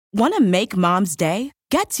Want to make Mom's Day?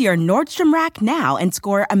 Get to your Nordstrom Rack now and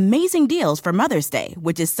score amazing deals for Mother's Day,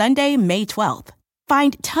 which is Sunday, May 12th.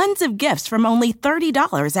 Find tons of gifts from only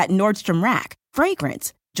 $30 at Nordstrom Rack.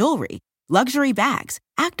 Fragrance, jewelry, luxury bags,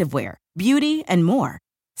 activewear, beauty, and more.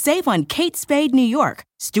 Save on Kate Spade New York,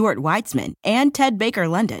 Stuart Weitzman, and Ted Baker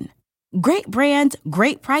London. Great brands,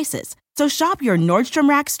 great prices. So shop your Nordstrom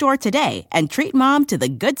Rack store today and treat Mom to the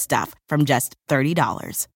good stuff from just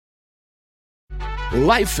 $30.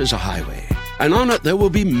 Life is a highway, and on it there will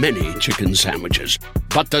be many chicken sandwiches.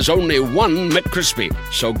 But there's only one McCrispy.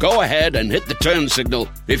 So go ahead and hit the turn signal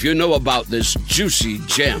if you know about this juicy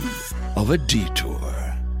gem of a detour.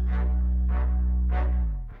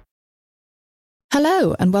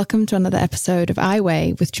 Hello, and welcome to another episode of I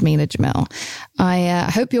Weigh with Jameela Jamil.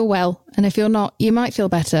 I hope you're well, and if you're not, you might feel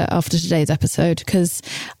better after today's episode, because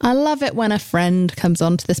I love it when a friend comes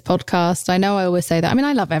onto this podcast. I know I always say that. I mean,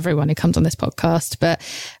 I love everyone who comes on this podcast, but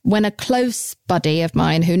when a close buddy of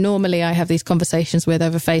mine, who normally I have these conversations with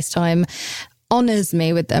over FaceTime, honors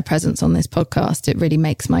me with their presence on this podcast, it really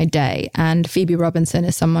makes my day. And Phoebe Robinson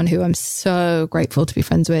is someone who I'm so grateful to be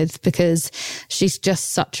friends with, because she's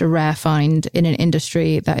just such a rare find in an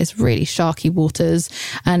industry that is really sharky waters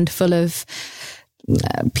and full of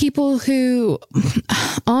people who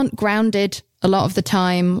aren't grounded a lot of the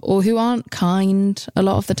time, or who aren't kind a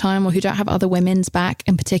lot of the time, or who don't have other women's back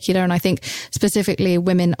in particular. And I think specifically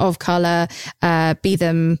women of color, be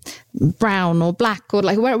them brown or black or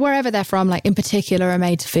like wherever they're from, like in particular, are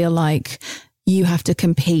made to feel like you have to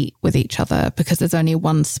compete with each other because there's only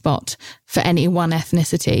one spot for any one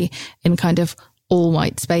ethnicity in kind of all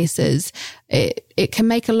white spaces. It can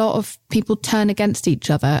make a lot of people turn against each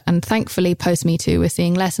other. And thankfully, post Me Too, we're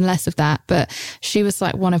seeing less and less of that. But she was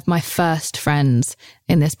like one of my first friends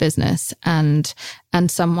in this business, and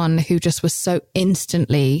someone who just was so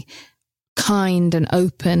instantly kind and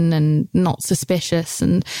open and not suspicious.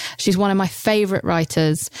 And she's one of my favorite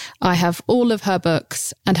writers. I have all of her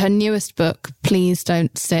books, and her newest book, Please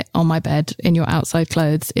Don't Sit on My Bed in Your Outside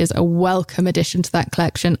Clothes, is a welcome addition to that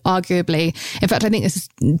collection. Arguably, in fact, I think this is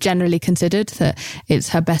generally considered that it's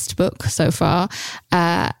her best book so far.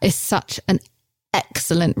 It's such an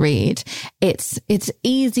excellent read. It's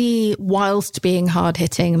easy whilst being hard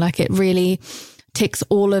hitting. Like, it really ticks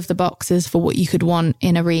all of the boxes for what you could want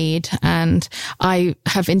in a read. And I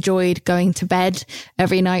have enjoyed going to bed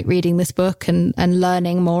every night reading this book and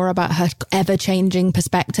learning more about her ever-changing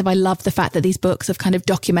perspective. I love the fact that these books have kind of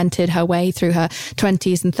documented her way through her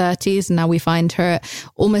 20s and 30s. And now we find her at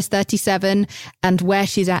almost 37 and where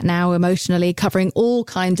she's at now emotionally, covering all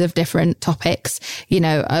kinds of different topics,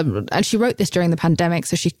 and she wrote this during the pandemic.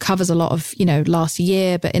 So she covers a lot of, last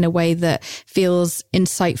year, but in a way that feels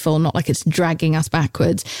insightful, not like it's dragging us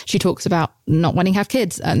backwards. She talks about not wanting to have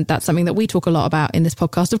kids, and that's something that we talk a lot about in this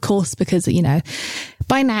podcast, of course, because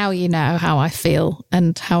by now you know how I feel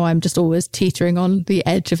and how I'm just always teetering on the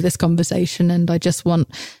edge of this conversation, and I just want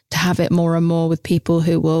to have it more and more with people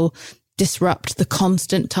who will disrupt the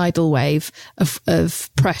constant tidal wave of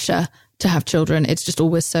pressure to have children. It's just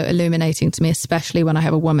always so illuminating to me, especially when I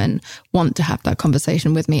have a woman want to have that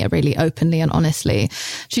conversation with me really openly and honestly.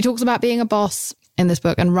 She talks about being a boss in this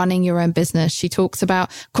book and running your own business. She talks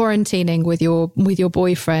about quarantining with your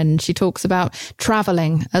boyfriend. She talks about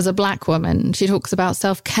traveling as a black woman. She talks about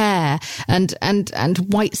self-care and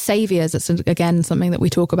white saviors. That's again something that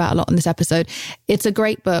we talk about a lot in this episode. It's a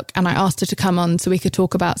great book, and I asked her to come on so we could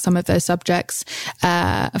talk about some of those subjects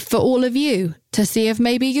for all of you, to see if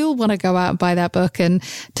maybe you'll want to go out and buy that book, and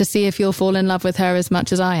to see if you'll fall in love with her as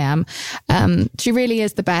much as I am. She really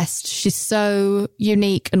is the best. She's so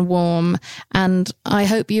unique and warm, and I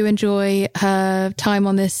hope you enjoy her time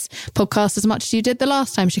on this podcast as much as you did the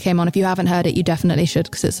last time she came on. If you haven't heard it, you definitely should,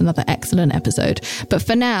 because it's another excellent episode. But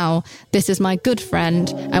for now, this is my good friend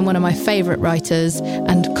and one of my favorite writers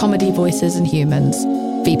and comedy voices and humans,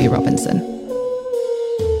 Phoebe Robinson.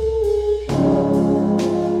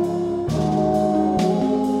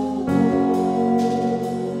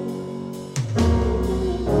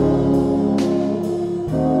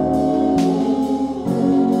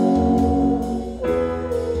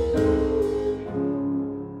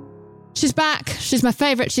 She's back. She's my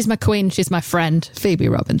favorite. She's my queen. She's my friend, Phoebe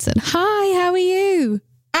Robinson. Hi, how are you?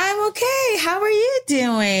 I'm okay. How are you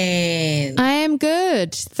doing? I am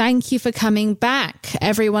good. Thank you for coming back.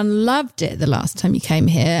 Everyone loved it the last time you came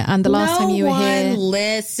here, and the last time you were here. Everyone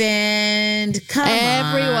listened. Come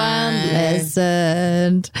Everyone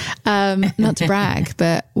listened. Not to brag,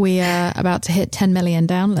 but we are about to hit 10 million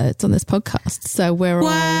downloads on this podcast. So we're all...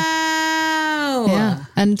 Wow. Yeah.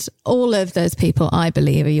 And all of those people, I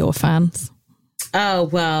believe, are your fans. Oh,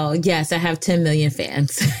 well, yes, I have 10 million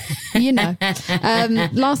fans. You know,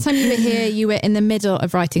 last time you were here, you were in the middle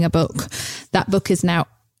of writing a book. That book is now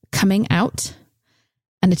coming out,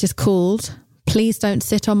 and it is called Please Don't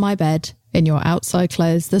Sit on My Bed in Your Outside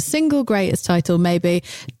Clothes. The single greatest title maybe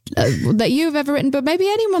that you've ever written, but maybe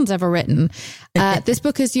anyone's ever written. This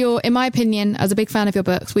book is in my opinion, as a big fan of your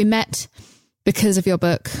books, we met because of your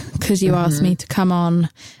book, because you asked me to come on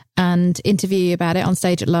and interview you about it on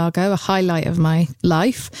stage at Largo, a highlight of my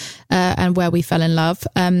life, and where we fell in love.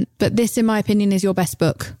 But this, in my opinion, is your best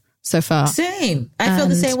book so far. Same. I feel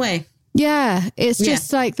the same way. Yeah, it's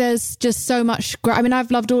just like there's just so much. I mean,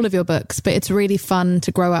 I've loved all of your books, but it's really fun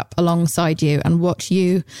to grow up alongside you and watch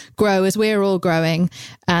you grow as we're all growing.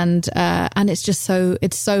 And it's just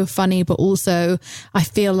it's so funny, but also I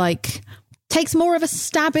feel like takes more of a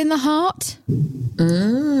stab in the heart.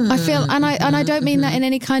 I feel, and I don't mean that in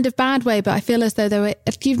any kind of bad way, but I feel as though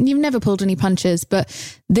you've never pulled any punches,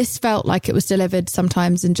 but this felt like it was delivered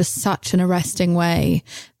sometimes in just such an arresting way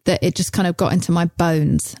that it just kind of got into my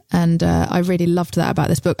bones. And I really loved that about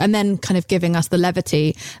this book. And then kind of giving us the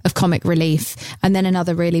levity of comic relief, and then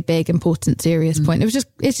another really big, important, serious point.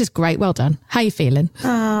 It's just great. Well done. How are you feeling?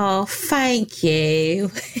 Oh, thank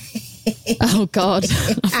you. Oh, God.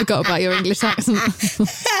 I forgot about your English accent.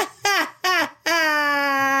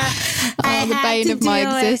 The bane of my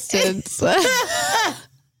existence.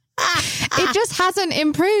 It just hasn't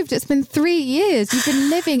improved. It's been 3 years. You've been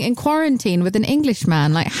living in quarantine with an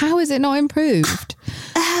Englishman. Like, how is it not improved?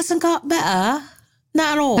 It hasn't got better.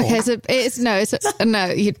 Not at all. Okay, so it's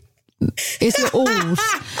old.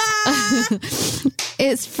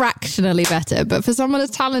 It's fractionally better, but for someone as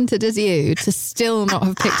talented as you to still not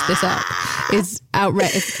have picked this up is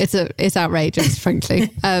it's outrageous, frankly.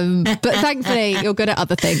 But thankfully, you're good at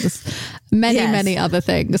other things. Many other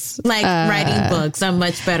things, like writing books. I'm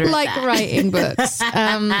much better. Like at that. Writing books.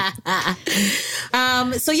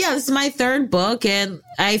 So yeah, this is my third book, and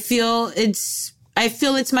I feel it's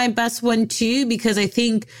my best one too, because I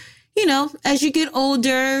think, you know, as you get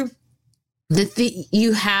older,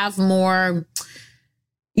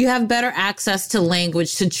 you have better access to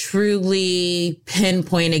language to truly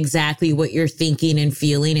pinpoint exactly what you're thinking and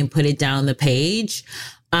feeling and put it down on the page.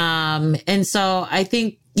 And so I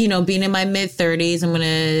think, you know, being in my mid-30s,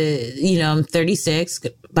 I'm 36,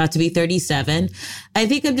 about to be 37. I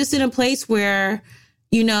think I'm just in a place where,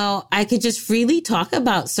 you know, I could just freely talk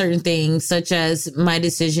about certain things, such as my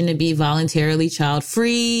decision to be voluntarily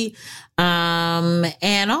child-free,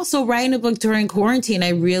 and also writing a book during quarantine.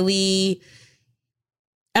 I don't want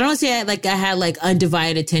to say I had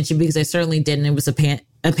undivided attention, because I certainly didn't. It was a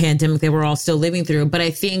pandemic that we're all still living through. But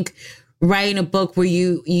I think writing a book where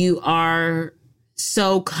you are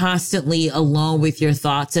so constantly alone with your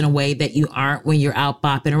thoughts in a way that you aren't when you're out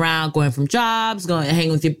bopping around, going from jobs, going to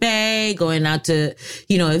hang with your bae, going out to,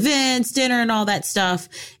 you know, events, dinner and all that stuff.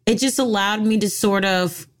 It just allowed me to sort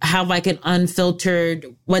of have like an unfiltered,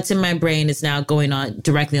 what's in my brain is now going on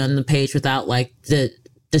directly on the page without like the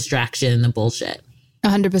distraction and the bullshit.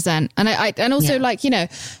 100%. And also like, you know,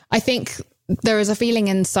 I think there is a feeling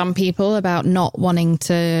in some people about not wanting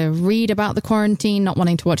to read about the quarantine, not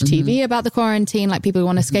wanting to watch TV about the quarantine, like people who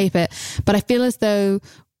want to escape it. But I feel as though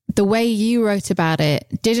the way you wrote about it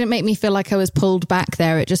didn't make me feel like I was pulled back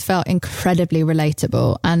there. It just felt incredibly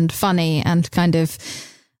relatable and funny and kind of,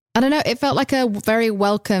 I don't know, it felt like a very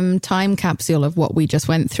welcome time capsule of what we just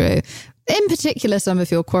went through. In particular, some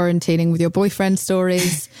of your quarantining with your boyfriend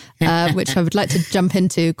stories, which I would like to jump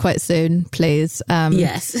into quite soon, please.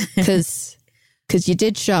 Yes. Because you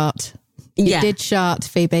did shart. You did shart,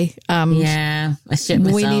 Phoebe. Yeah, I shit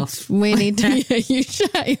myself. We need to, you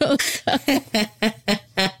shut yourself.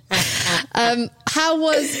 How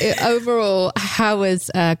was it overall? How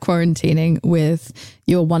was quarantining with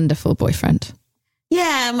your wonderful boyfriend?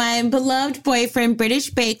 Yeah, my beloved boyfriend, British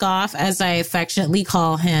Bake Off, as I affectionately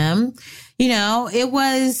call him. You know, it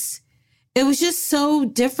was just so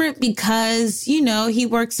different because, you know, he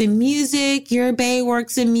works in music. Your bae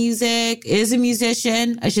works in music, is a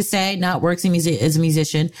musician, I should say, not works in music, is a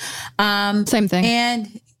musician. Same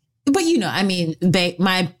thing. But, you know, I mean,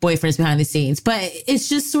 my boyfriend's behind the scenes, but it's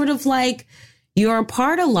just sort of like you're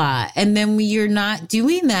apart a lot. And then when you're not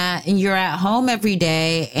doing that and you're at home every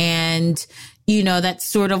day and, you know, that's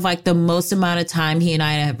sort of like the most amount of time he and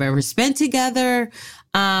I have ever spent together.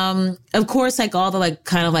 Of course, like all the like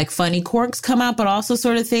kind of like funny quirks come out, but also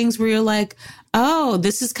sort of things where you're like, oh,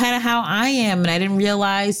 this is kind of how I am. And I didn't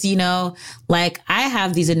realize, you know, like I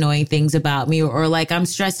have these annoying things about me, or like I'm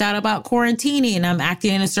stressed out about quarantining and I'm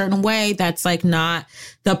acting in a certain way that's like not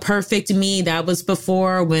the perfect me that was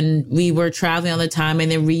before when we were traveling all the time and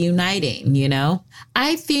then reuniting, you know?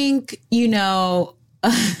 I think, you know,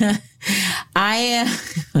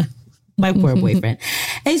 my poor boyfriend.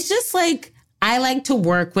 It's just like, I like to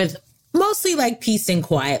work with mostly like peace and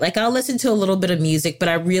quiet. Like I'll listen to a little bit of music, but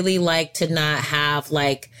I really like to not have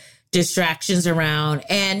like distractions around.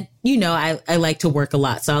 And, you know, I like to work a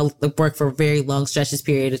lot. So I'll work for very long stretches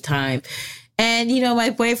period of time. And, you know, my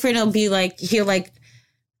boyfriend will be like, he'll like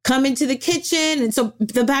come into the kitchen. And so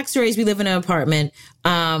the backstory is we live in an apartment.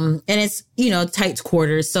 And it's, you know, tight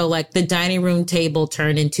quarters. So like the dining room table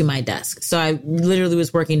turned into my desk. So I literally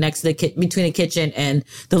was working next to between the kitchen and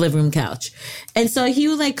the living room couch. And so he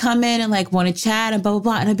would like come in and like want to chat and blah, blah,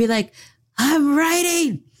 blah. And I'd be like, I'm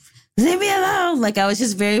writing. Leave me alone. Like I was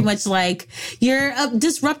just very much like, you're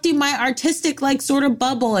disrupting my artistic like sort of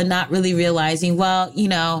bubble, and not really realizing, well, you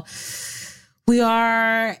know, we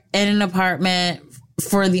are in an apartment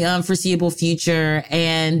for the unforeseeable future,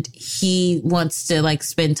 and he wants to like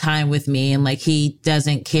spend time with me, and like he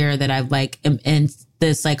doesn't care that I've like am in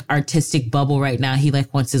this like artistic bubble right now. He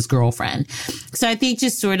like wants his girlfriend. So I think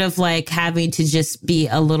just sort of like having to just be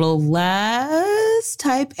a little less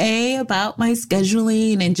type A about my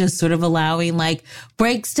scheduling, and just sort of allowing like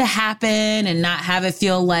breaks to happen and not have it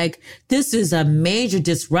feel like this is a major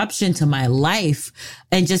disruption to my life,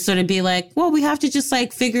 and just sort of be like, well, we have to just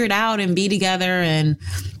like figure it out and be together, and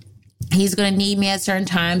he's going to need me at certain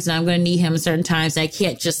times and I'm going to need him at certain times. I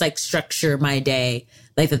can't just like structure my day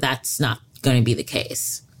like that. That's not going to be the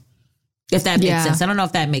case. If that makes sense. I don't know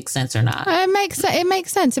if that makes sense or not. It makes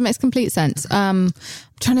sense. It makes complete sense. I'm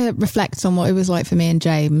trying to reflect on what it was like for me and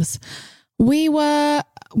James. We were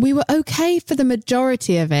okay for the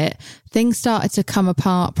majority of it. Things started to come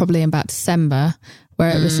apart probably in about December,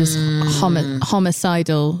 where it was just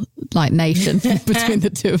homicidal like nation between the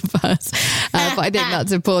two of us. But I think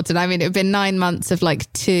that's important. I mean, it'd been 9 months of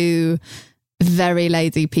like two very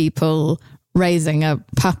lazy people raising a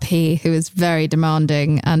puppy who was very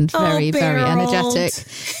demanding and very, very energetic.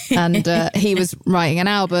 And he was writing an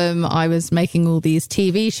album. I was making all these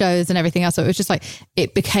TV shows and everything else. So it was just like,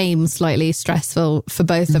 it became slightly stressful for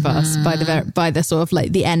both of us by the sort of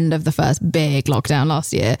like the end of the first big lockdown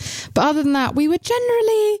last year. But other than that, we were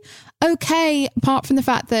generally okay, apart from the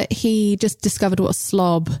fact that he just discovered what a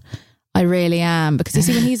slob I really am. Because you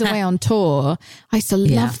see, when he's away on tour, I used to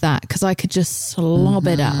love that because I could just slob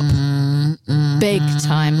it up big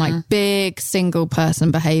time, like big single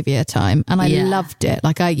person behavior time. And I loved it.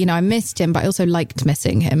 Like I missed him, but I also liked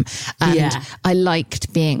missing him. And I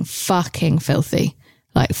liked being fucking filthy.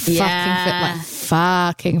 Like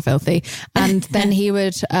fucking filthy. And then he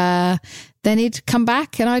would, then he'd come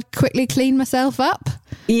back and I'd quickly clean myself up.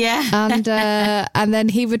 Yeah. And then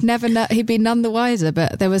he would never know, he'd be none the wiser,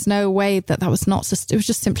 but there was no way that was not, it was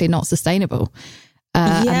just simply not sustainable.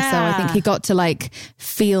 And so I think he got to like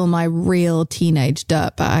feel my real teenage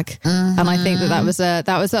dirtbag. And I think that was,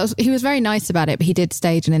 he was very nice about it, but he did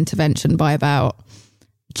stage an intervention by about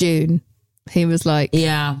June. He was like,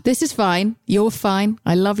 this is fine. You're fine.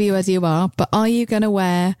 I love you as you are. But are you going to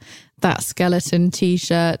wear that skeleton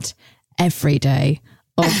t-shirt every day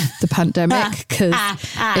of the pandemic? Because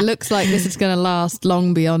it looks like this is going to last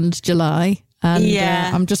long beyond July. And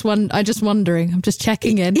I'm just wondering. I'm just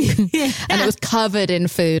checking in. And it was covered in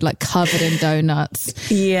food, like covered in donuts.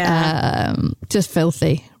 Just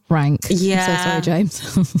filthy, rank. I'm so sorry,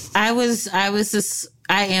 James.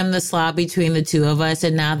 I am the slob between the two of us.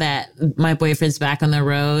 And now that my boyfriend's back on the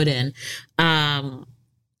road and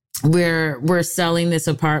we're selling this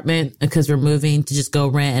apartment because we're moving to just go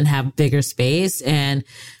rent and have bigger space. And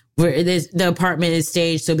the apartment is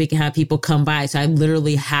staged so we can have people come by. So I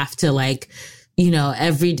literally have to like, you know,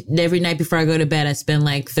 every night before I go to bed, I spend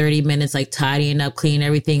like 30 minutes like tidying up, cleaning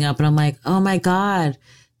everything up. And I'm like, oh my God,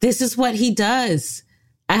 this is what he does.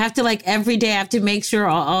 I have to like every day I have to make sure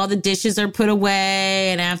all the dishes are put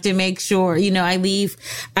away, and I have to make sure, you know,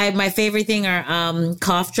 my favorite thing are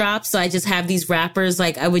cough drops. So I just have these wrappers,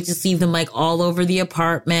 like I would just leave them like all over the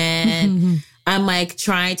apartment. I'm like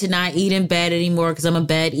trying to not eat in bed anymore because I'm a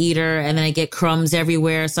bed eater, and then I get crumbs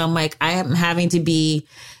everywhere. So I'm like, I am having to be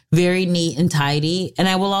very neat and tidy. And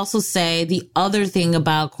I will also say the other thing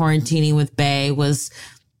about quarantining with Bay was,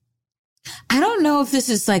 I don't know if this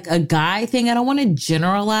is like a guy thing. I don't want to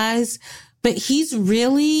generalize, but he's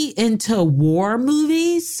really into war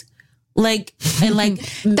movies. Like, and like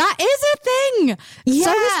that is a thing. Yeah.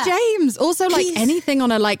 So is James. Also, like anything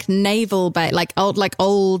on a like naval base, like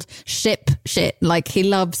old ship shit. Like he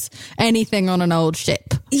loves anything on an old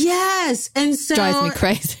ship. Yes. And so drives me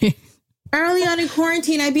crazy. Early on in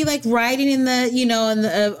quarantine, I'd be like writing in the, you know,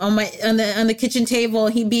 on the kitchen table.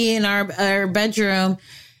 He'd be in our bedroom,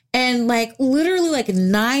 and like literally like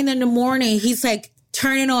 9 a.m, he's like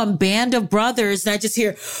turning on Band of Brothers, and I just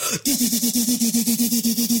hear,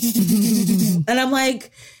 and I'm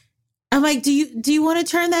like, do you want to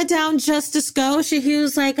turn that down just a skosh? And he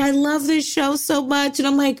was like, I love this show so much, and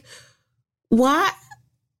I'm like, why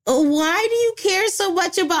do you care so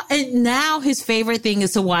much about? And now his favorite thing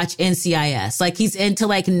is to watch NCIS. Like he's into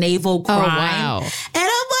like naval crime. Oh, wow. And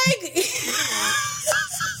I'm like,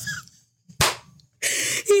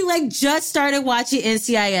 he like just started watching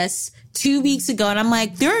NCIS 2 weeks ago. And I'm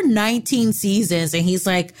like, there are 19 seasons. And he's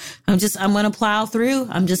like, I'm going to plow through.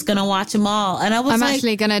 I'm just going to watch them all. And I'm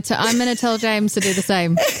actually going to tell James to do the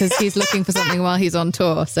same, because he's looking for something while he's on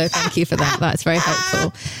tour. So thank you for that. That's very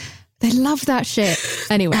helpful. They love that shit.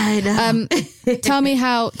 Anyway, tell me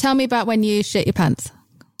about when you shit your pants.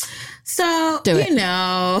 So, you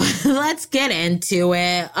know, let's get into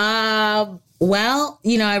it. Well,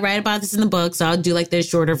 you know, I write about this in the book, so I'll do like the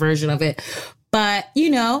shorter version of it. But, you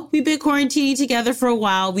know, we've been quarantining together for a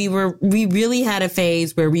while. We really had a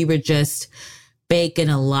phase where we were just baking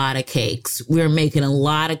a lot of cakes. We were making a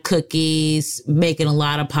lot of cookies, making a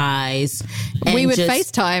lot of pies. We would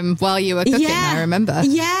FaceTime while you were cooking, I remember.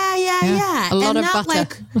 Yeah. A lot of butter.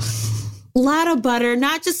 Like, a lot of butter,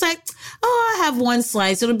 not just like, oh, I have one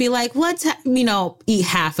slice. It'll be like, let's, eat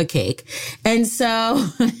half a cake. And so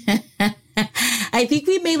I think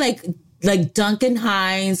we made like Duncan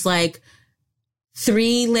Hines, like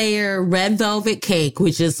 3-layer red velvet cake,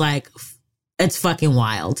 which is like, it's fucking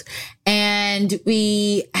wild. And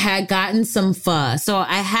we had gotten some pho. So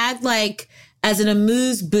I had like, as an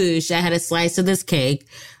amuse-bouche, I had a slice of this cake.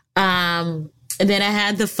 And then I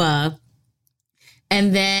had the pho.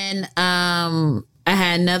 And then I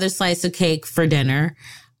had another slice of cake for dinner.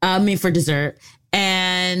 For dessert.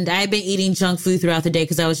 And I've been eating junk food throughout the day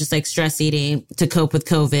because I was just like stress eating to cope with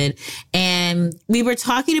COVID. And we were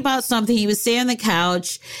talking about something. He was sitting on the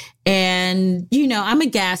couch, and, you know, I'm a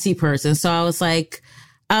gassy person. So I was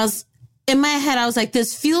in my head, I was like,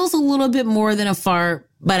 this feels a little bit more than a fart,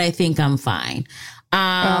 but I think I'm fine.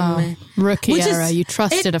 Rookie error. You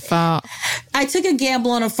trusted a fart. I took a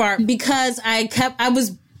gamble on a fart because I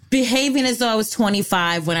was behaving as though I was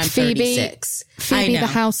 25 when I'm 36. Phoebe, the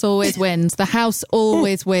house always wins. The house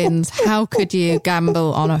always wins. How could you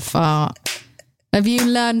gamble on a fart? Have you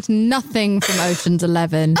learned nothing from Ocean's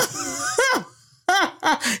 11?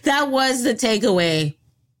 That was the takeaway.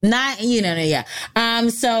 Not, yeah.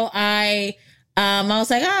 So I was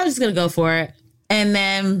like, I'm just going to go for it. And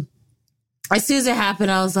then as soon as it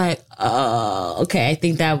happened, I was like, oh, okay. I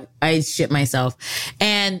think that I shit myself.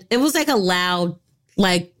 And it was like a loud,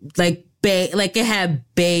 like it had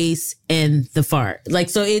bass in the fart. Like,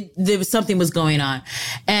 so something was going on.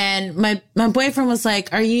 And my boyfriend was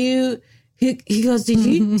like, he goes, did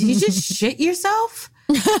you just shit yourself?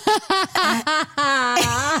 Because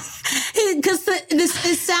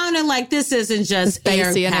it sounded like this isn't just air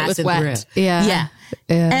passing and it was wet. Through. Yeah.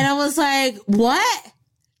 And I was like, what?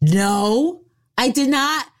 No, I did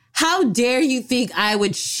not. How dare you think I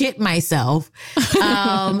would shit myself?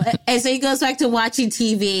 And so he goes back to watching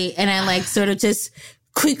TV, and I like sort of just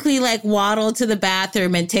quickly like waddle to the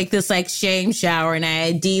bathroom and take this like shame shower, and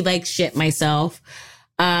I like shit myself.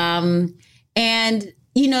 And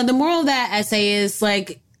the moral of that essay is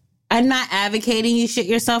like, I'm not advocating you shit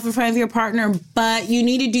yourself in front of your partner, but you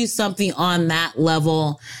need to do something on that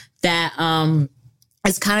level that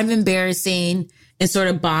is kind of embarrassing and sort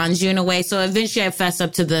of bonds you in a way. So eventually I fessed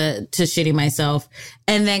up to shitting myself.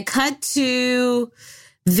 And then cut to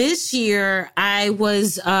this year, I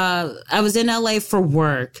was in LA for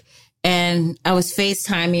work, and I was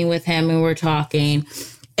FaceTiming with him, and we were talking,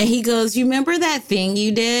 and he goes, you remember that thing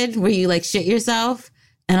you did where you like shit yourself?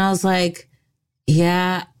 And I was like,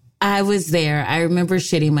 yeah, I was there. I remember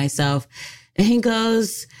shitting myself. And he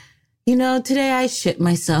goes, today I shit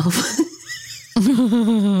myself.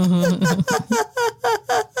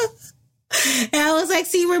 And I was like,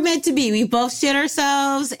 see, we're meant to be. We both shit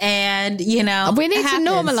ourselves, and, we need to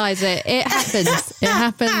normalize it. It happens. It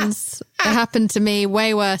happens. It happened to me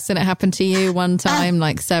way worse than it happened to you one time,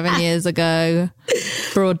 like 7 years ago.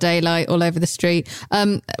 Broad daylight all over the street.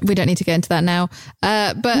 We don't need to get into that now.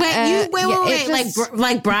 But wait.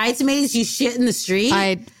 Like Bridesmaids, you shit in the street?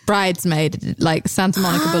 bridesmaid, like Santa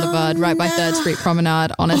Monica Boulevard, right by 3rd Street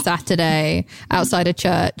Promenade on a Saturday outside a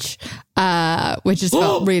church, which just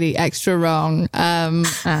felt really extra wrong. And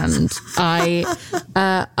I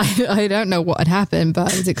don't know what had happened,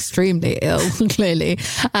 but I was extremely ill, clearly.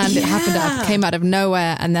 And it came out of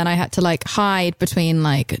nowhere. And then I had to like hide between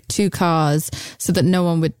like 2 cars so that no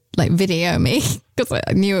one would like video me because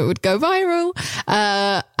I knew it would go viral.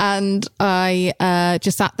 And I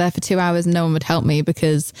just sat there for 2 hours and no one would help me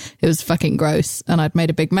because it was fucking gross and I'd made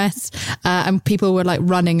a big mess. And people were like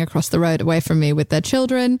running across the road away from me with their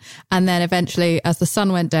children. And then eventually, as the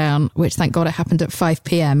sun went down, which thank God it happened at 5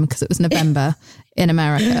 p.m. because it was November in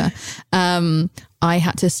America, I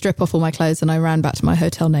had to strip off all my clothes and I ran back to my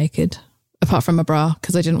hotel naked, apart from a bra,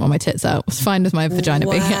 because I didn't want my tits out. It was fine with my vagina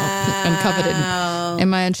being out and covered in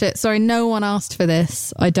my own shit. Sorry, no one asked for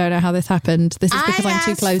this. I don't know how this happened. This is because I'm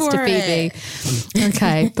too close to Phoebe.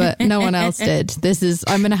 Okay, but no one else did.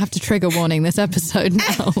 I'm going to have to trigger warning this episode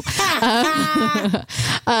now.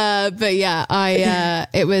 But yeah,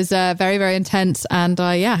 it was very, very intense. And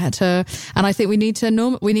I had to, and I think we need to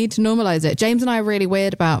normalize it. James and I are really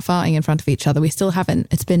weird about farting in front of each other. We still haven't.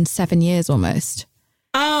 It's been 7 years almost.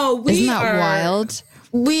 Oh, isn't that wild?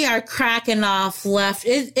 We are cracking off left.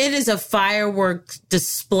 It is a firework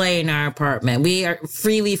display in our apartment. We are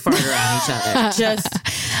freely fart around each other. Just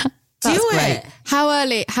do it. How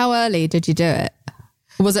early did you do it?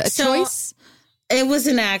 Was it a choice? It was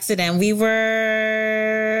an accident. It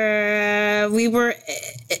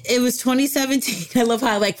was 2017. I love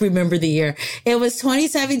how I like remember the year. It was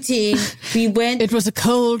 2017. We went. It was a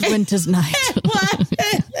cold winter's night.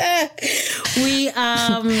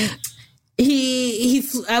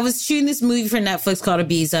 I was shooting this movie for Netflix called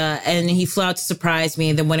Ibiza, and he flew out to surprise me.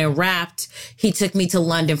 And then when it wrapped, he took me to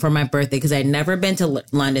London for my birthday because I'd never been to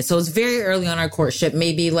London. So it was very early on our courtship,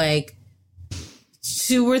 maybe like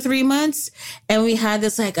 2 or 3 months. And we had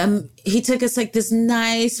this like, he took us like this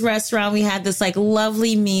nice restaurant. We had this like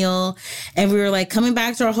lovely meal, and we were like coming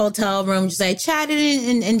back to our hotel room, just like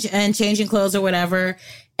chatting and changing clothes or whatever.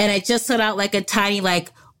 And I just let out like a tiny like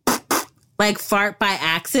fart by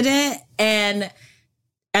accident. And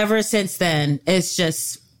ever since then, it's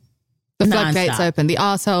just the floodgates opened. The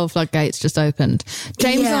arsehole floodgates just opened.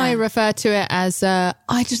 James and I refer to it as, I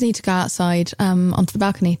just need to go outside onto the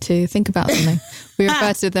balcony to think about something. We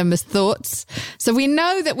refer to them as thoughts. So we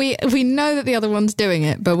know that we know that the other one's doing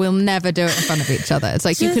it, but we'll never do it in front of each other. It's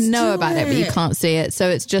like just you can know about it, but you can't see it. So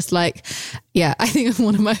it's just like, I think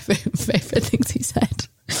one of my favorite things he said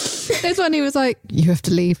is when he was like, "You have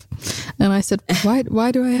to leave." And I said,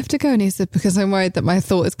 why do I have to go? And he said, because I'm worried that my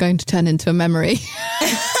thought is going to turn into a memory.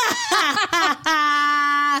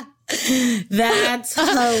 That's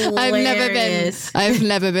hilarious. I've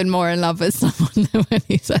never been more in love with someone than when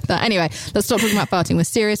he said that. Anyway, let's stop talking about farting. We're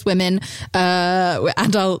serious women, we're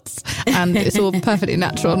adults, and it's all perfectly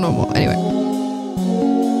natural and normal. Anyway.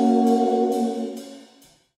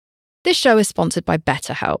 This show is sponsored by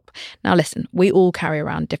BetterHelp. Now listen, we all carry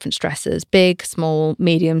around different stressors, big, small,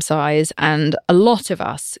 medium size, and a lot of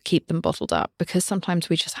us keep them bottled up because sometimes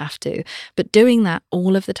we just have to. But doing that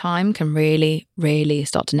all of the time can really, really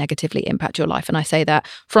start to negatively impact your life. And I say that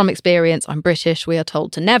from experience. I'm British. We are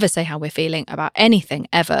told to never say how we're feeling about anything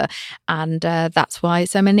ever. And that's why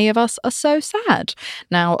so many of us are so sad.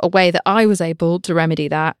 Now, a way that I was able to remedy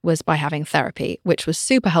that was by having therapy, which was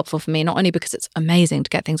super helpful for me, not only because it's amazing to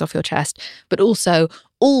get things off your chest, but also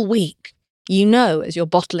all week, as you're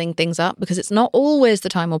bottling things up, because it's not always the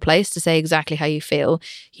time or place to say exactly how you feel,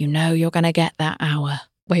 you're going to get that hour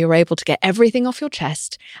where you're able to get everything off your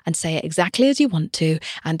chest and say it exactly as you want to.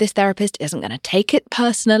 And this therapist isn't going to take it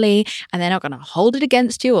personally, and they're not going to hold it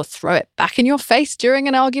against you or throw it back in your face during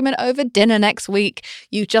an argument over dinner next week.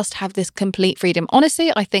 You just have this complete freedom.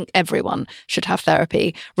 Honestly, I think everyone should have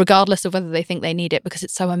therapy, regardless of whether they think they need it, because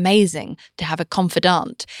it's so amazing to have a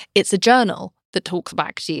confidant. It's a journal that talks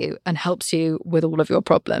back to you and helps you with all of your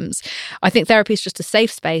problems. I think therapy is just a safe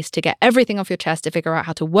space to get everything off your chest, to figure out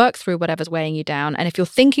how to work through whatever's weighing you down. And if you're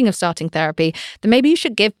thinking of starting therapy, then maybe you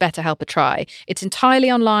should give BetterHelp a try. It's entirely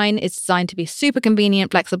online. It's designed to be super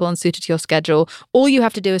convenient, flexible, and suited to your schedule. All you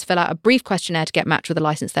have to do is fill out a brief questionnaire to get matched with a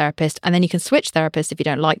licensed therapist, and then you can switch therapists if you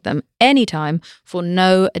don't like them anytime for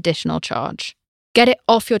no additional charge. Get it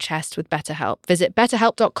off your chest with BetterHelp. Visit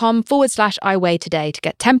betterhelp.com/iweigh today to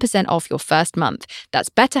get 10% off your first month. That's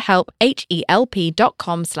BetterHelp,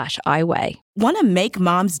 HELP.com/iweigh. Want to make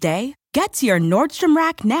Mom's day? Get to your Nordstrom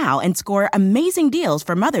Rack now and score amazing deals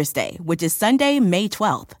for Mother's Day, which is Sunday, May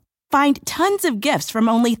 12th. Find tons of gifts from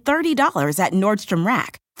only $30 at Nordstrom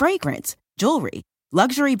Rack. Fragrance, jewelry,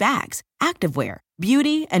 luxury bags, activewear,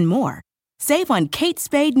 beauty, and more. Save on Kate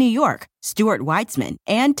Spade New York, Stuart Weitzman,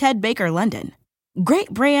 and Ted Baker London. Great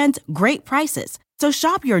brands, great prices. So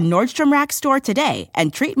shop your Nordstrom Rack store today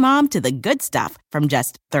and treat mom to the good stuff from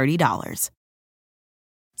just $30.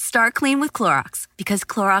 Start clean with Clorox, because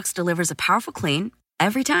Clorox delivers a powerful clean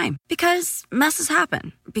every time. Because messes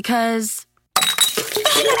happen. Because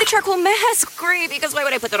I need the charcoal mask. Great, because why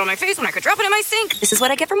would I put that on my face when I could drop it in my sink? This is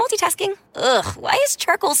what I get for multitasking. Ugh, why is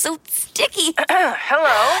charcoal so sticky?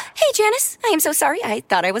 Hello? Hey, Janice. I am so sorry. I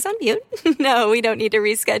thought I was on mute. No, we don't need to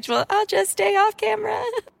reschedule. I'll just stay off camera.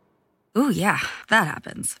 Ooh, yeah, that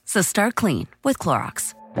happens. So start clean with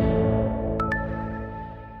Clorox.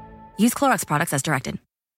 Use Clorox products as directed.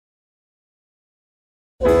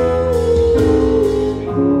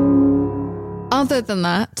 Other than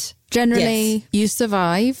that, generally, you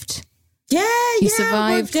survived. You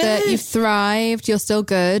survived, you've thrived, you're still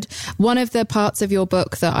good. One of the parts of your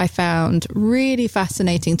book that I found really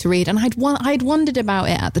fascinating to read, and I'd wondered about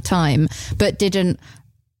it at the time, but didn't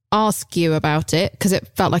ask you about it because it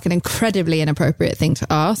felt like an incredibly inappropriate thing to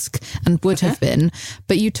ask and would have been.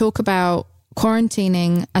 But you talk about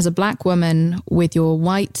quarantining as a Black woman with your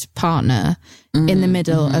white partner in the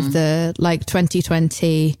middle of the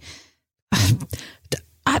 2020...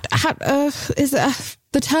 is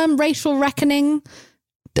the term racial reckoning?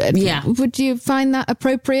 Yeah. Would you find that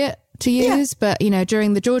appropriate to use? Yeah. But,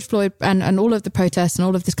 during the George Floyd and all of the protests and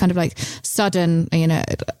all of this kind of sudden,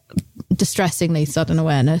 distressingly sudden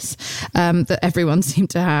awareness that everyone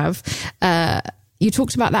seemed to have, you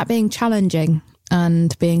talked about that being challenging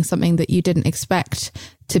and being something that you didn't expect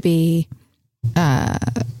to be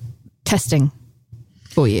testing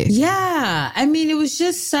for you. Yeah. I mean, it was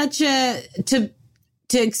just such to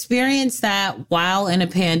experience that while in a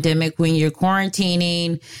pandemic when you're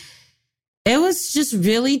quarantining, it was just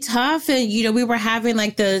really tough. And, we were having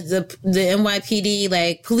the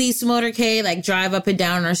NYPD, police motorcade, drive up and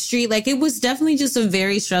down our street. It was definitely just a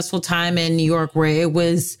very stressful time in New York where it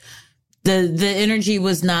was, the energy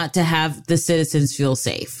was not to have the citizens feel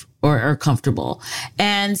safe or comfortable.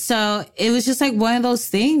 And so it was just one of those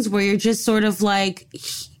things where you're just sort of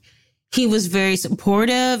he was very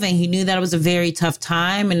supportive and he knew that it was a very tough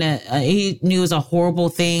time and he knew it was a horrible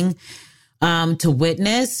thing to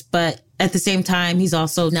witness. But at the same time, he's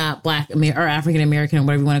also not Black or African American or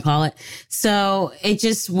whatever you want to call it. So it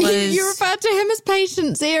just was... You referred to him as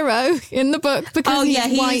patient zero in the book because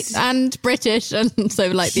he's white and British and so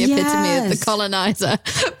the epitome of the colonizer.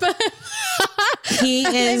 But he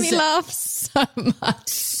is... made me laugh so much.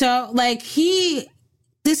 So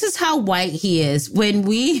this is how white he is.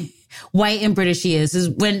 White and British he is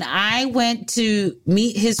when I went to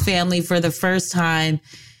meet his family for the first time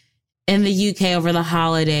in the UK over the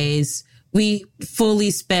holidays. We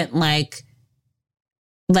fully spent like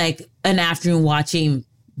an afternoon watching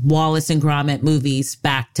Wallace and Gromit movies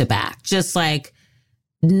back to back, just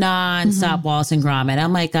nonstop Wallace and Gromit.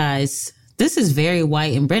 I'm like, guys, this is very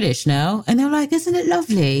white and British, no? And they're like, isn't it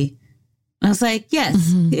lovely? I was like,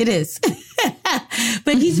 yes, it is.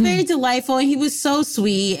 But he's very delightful and he was so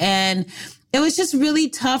sweet. And it was just really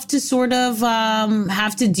tough to sort of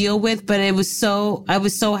have to deal with. But I was so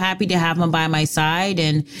happy to have him by my side.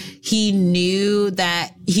 And he knew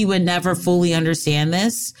that he would never fully understand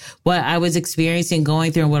this, what I was experiencing,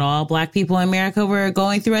 going through, and what all Black people in America were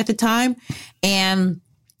going through at the time. And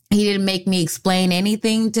he didn't make me explain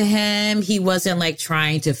anything to him. He wasn't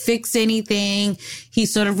trying to fix anything. He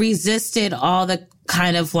sort of resisted all the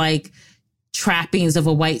kind of trappings of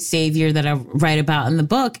a white savior that I write about in the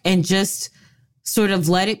book and just sort of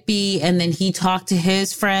let it be. And then he talked to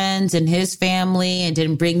his friends and his family and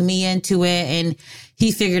didn't bring me into it. And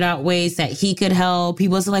he figured out ways that he could help. He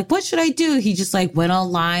wasn't like, what should I do? He just went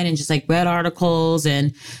online and just read articles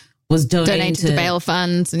and was donating to bail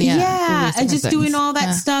funds and and just doing all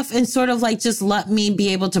that stuff and sort of just let me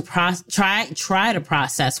be able to try to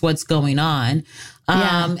process what's going on.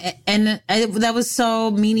 And that was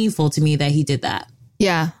so meaningful to me that he did that.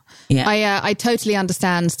 Yeah. I totally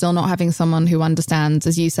understand still not having someone who understands,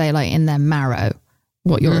 as you say, in their marrow,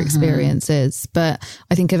 what your experience is. But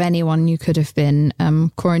I think of anyone you could have been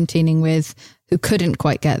quarantining with who couldn't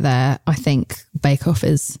quite get there, I think Bake Off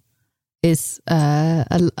is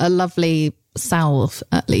a lovely salve,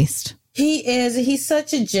 at least. He is. He's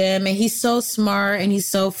such a gem and he's so smart and he's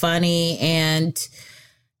so funny. And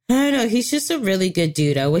I don't know, he's just a really good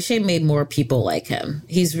dude. I wish I made more people like him.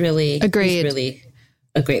 He's really, agreed. He's really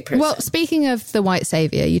a great person. Well, speaking of the white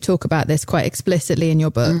savior, you talk about this quite explicitly in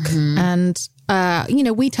your book. And,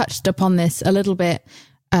 we touched upon this a little bit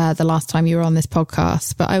the last time you were on this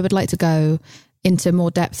podcast, but I would like to go into more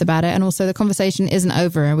depth about it. And also the conversation isn't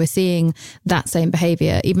over, and we're seeing that same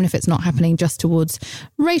behavior, even if it's not happening just towards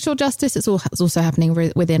racial justice. It's also happening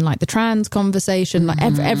within like the trans conversation, like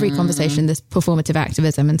every conversation, this performative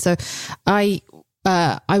activism. And so I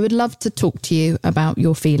would love to talk to you about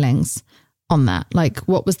your feelings on that. Like,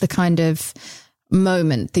 what was the kind of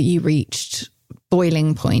moment that you reached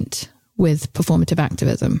boiling point with performative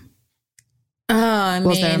activism?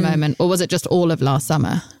 Was there a moment, or was it just all of last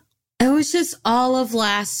summer? It was just all of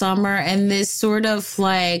last summer, and this sort of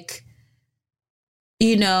like,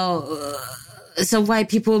 you know, some white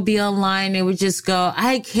people would be online and would just go,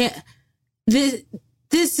 I can't,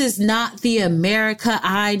 this is not the America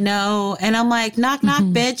I know. And I'm like, knock, knock,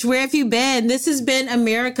 bitch, where have you been? This has been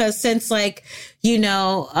America since like, you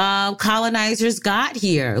know, colonizers got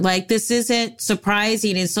here. Like, this isn't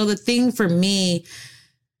surprising. And so the thing for me,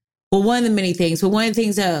 well, one of the many things, but one of the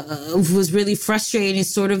things that was really frustrating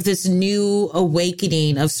is sort of this new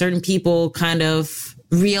awakening of certain people kind of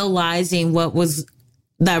realizing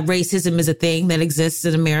that racism is a thing that exists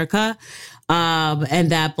in America,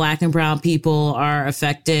 and that Black and brown people are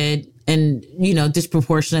affected and, you know,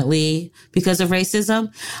 disproportionately because of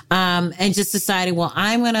racism, and just deciding, well,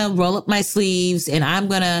 I'm going to roll up my sleeves and I'm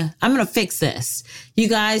going to fix this. You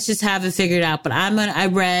guys just haven't figured it out, but I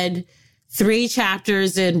read 3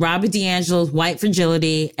 chapters in Robert DiAngelo's White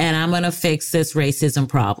Fragility, and I'm going to fix this racism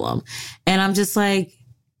problem. And I'm just like,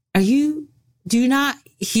 do you not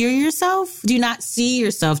hear yourself? Do you not see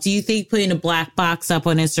yourself? Do you think putting a black box up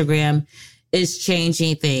on Instagram is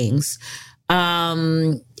changing things?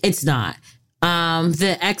 It's not.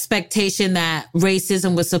 The expectation that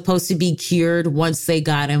racism was supposed to be cured once they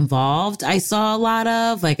got involved, I saw a lot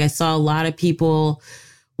of people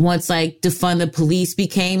once like defund the police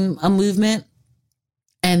became a movement.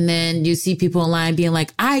 And then you see people online being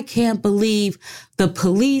like, I can't believe the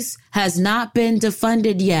police has not been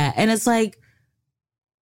defunded yet. And it's like,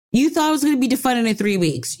 you thought it was going to be defunded in 3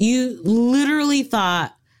 weeks. You literally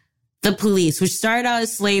thought the police, which started out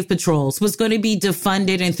as slave patrols, was going to be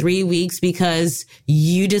defunded in 3 weeks because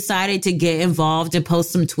you decided to get involved and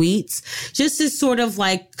post some tweets. Just this sort of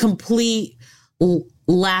like complete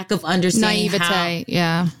lack of understanding, naivete,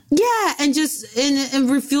 yeah, and just and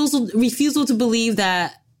refusal to believe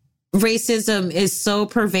that racism is so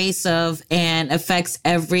pervasive and affects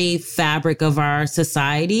every fabric of our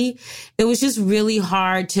society. It was just really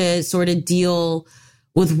hard to sort of deal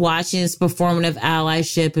with watching this performative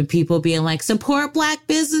allyship and people being like, support Black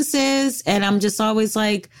businesses, and I'm just always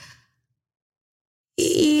like,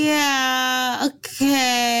 yeah,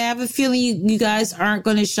 okay. I have a feeling you guys aren't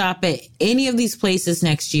going to shop at any of these places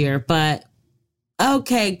next year, but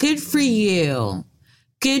okay, good for you.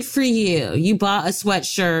 Good for you. You bought a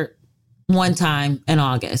sweatshirt one time in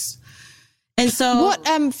August. And so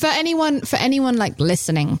what, for anyone like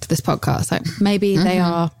listening to this podcast, like maybe they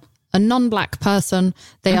are a non-Black person,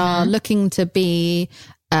 they are looking to be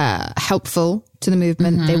helpful to the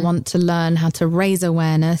movement. They want to learn how to raise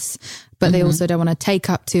awareness, but they also don't want to take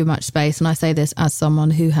up too much space. And I say this as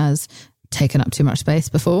someone who has taken up too much space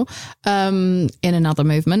before in another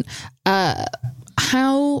movement.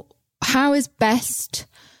 How is best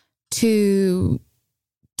to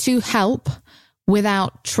help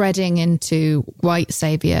without treading into white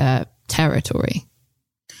savior territory?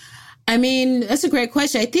 I mean, that's a great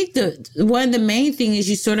question. I think one of the main things is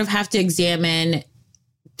you sort of have to examine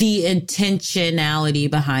the intentionality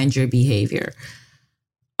behind your behavior.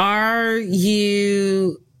 Are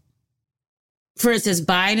you, for instance,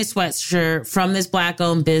 buying a sweatshirt from this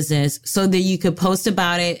Black-owned business so that you could post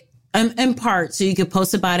about it, in part, so you could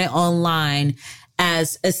post about it online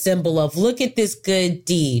as a symbol of, look at this good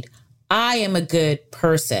deed. I am a good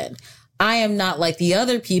person. I am not like the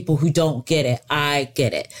other people who don't get it. I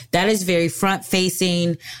get it. That is very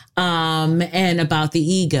front-facing and about the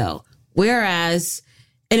ego. Whereas,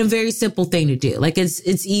 and a very simple thing to do. Like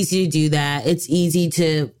it's easy to do that. It's easy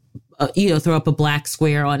to, throw up a black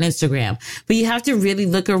square on Instagram, but you have to really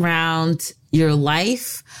look around your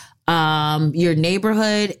life, your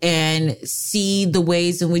neighborhood, and see the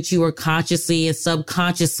ways in which you are consciously and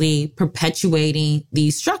subconsciously perpetuating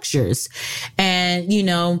these structures. And,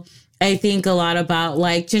 I think a lot about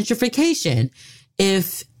like gentrification.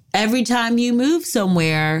 If every time you move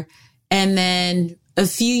somewhere and then a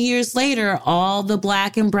few years later, all the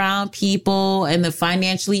Black and brown people and the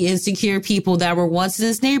financially insecure people that were once in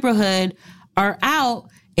this neighborhood are out,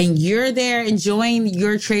 and you're there enjoying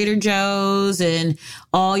your Trader Joe's and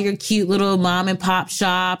all your cute little mom and pop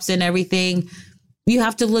shops and everything, you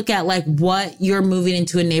have to look at like what you're moving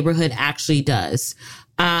into a neighborhood actually does.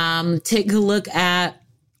 Take a look at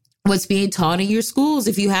what's being taught in your schools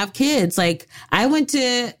if you have kids. Like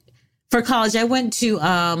for college, I went to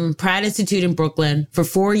Pratt Institute in Brooklyn for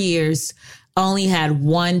 4 years. Only had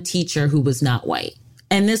one teacher who was not white.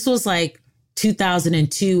 And this was like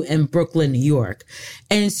 2002 in Brooklyn, New York.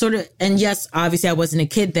 And yes, obviously I wasn't a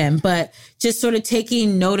kid then, but just sort of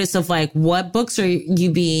taking notice of like, what books are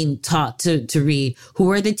you being taught to read?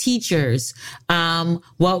 Who are the teachers?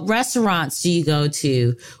 What restaurants do you go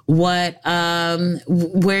to? Where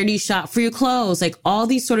do you shop for your clothes? Like all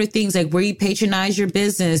these sort of things, like where you patronize your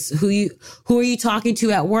business, who are you talking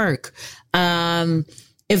to at work?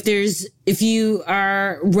 If you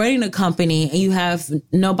are running a company and you have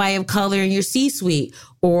nobody of color in your C-suite,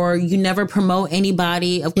 or you never promote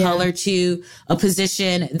anybody of color to a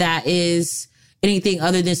position that is anything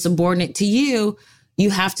other than subordinate to you, you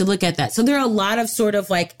have to look at that. So there are a lot of sort of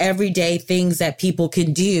like everyday things that people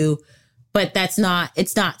can do, but it's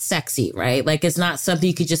not sexy, right? Like it's not something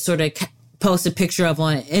you could just sort of post a picture of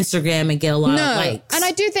on Instagram and get a lot of likes. And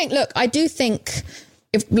I do think,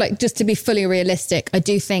 if like, just to be fully realistic, I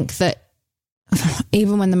do think that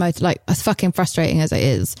even when as fucking frustrating as it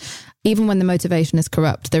is, even when the motivation is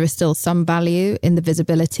corrupt, there is still some value in the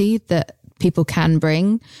visibility that people can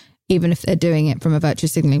bring, even if they're doing it from a virtue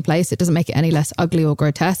signaling place. It doesn't make it any less ugly or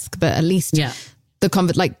grotesque, but at least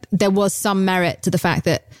there was some merit to the fact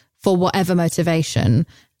that for whatever motivation,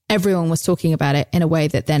 everyone was talking about it in a way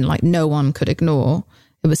that then like no one could ignore.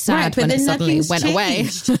 It was sad when it suddenly went away.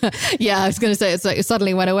 Yeah, I was going to say, it's like it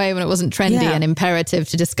suddenly went away when it wasn't trendy and imperative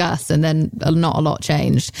to discuss, and then not a lot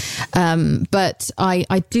changed. But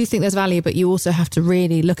I do think there's value, but you also have to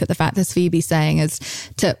really look at the fact, as Phoebe's saying, is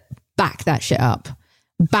to back that shit up.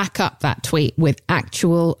 Back up that tweet with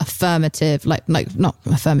actual affirmative, like not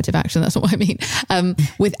affirmative action, that's not what I mean,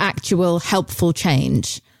 with actual helpful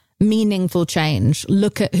change. Meaningful change.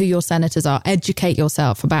 Look at who your senators are. Educate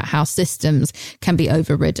yourself about how systems can be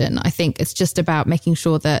overridden. I think it's just about making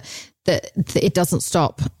sure that it doesn't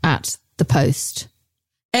stop at the post.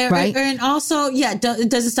 Right? And also, it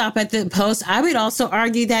doesn't stop at the post. I would also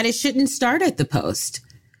argue that it shouldn't start at the post.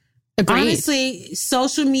 Agreed. Honestly,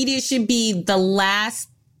 social media should be the last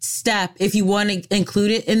step if you want to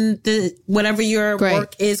include it in the whatever your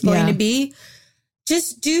work is going to be.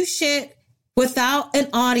 Just do shit without an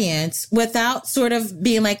audience, without sort of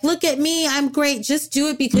being like, look at me, I'm great. Just do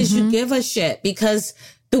it because you give a shit, because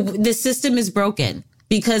the system is broken,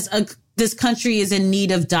 because this country is in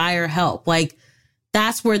need of dire help. Like,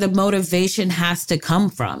 that's where the motivation has to come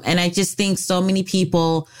from. And I just think so many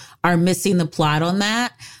people are missing the plot on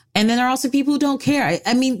that. And then there are also people who don't care.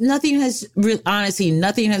 I mean, nothing has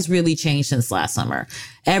really changed since last summer.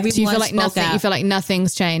 Everyone so you feel like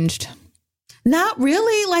nothing's changed? Not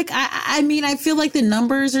really. Like, I mean, I feel like the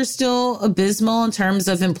numbers are still abysmal in terms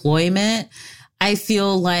of employment. I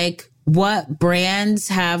feel like what brands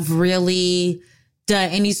have really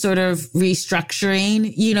done any sort of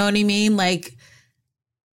restructuring, you know what I mean? Like,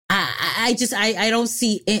 I don't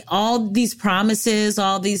see it, all these promises,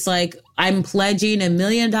 all these like, I'm pledging $1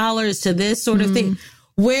 million to this sort of thing.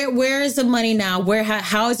 Where is the money now?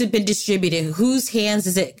 How has it been distributed? Whose hands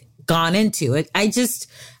has it gone into?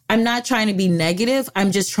 I'm not trying to be negative.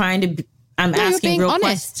 I'm just trying to, asking real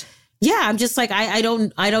questions. Yeah, I'm just like, I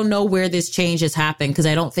don't know where this change has happened, because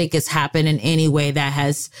I don't think it's happened in any way that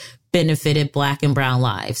has benefited Black and brown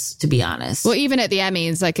lives, to be honest. Well, even at the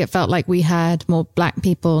Emmys, like, it felt like we had more Black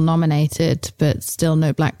people nominated, but still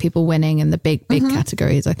no Black people winning in the big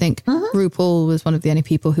categories. I think RuPaul was one of the only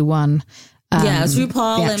people who won. It was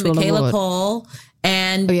RuPaul and Michaela Cole.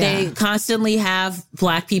 And they constantly have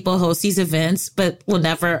Black people host these events, but will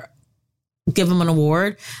never give them an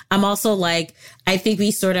award. I'm also like, I think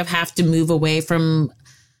we sort of have to move away from,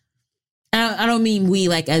 I don't mean we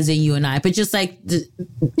like as in you and I, but just like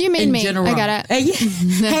you mean in me. General. I got it.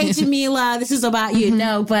 Hey, Jamila, this is about you.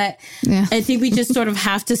 No, but I think we just sort of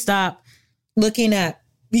have to stop looking at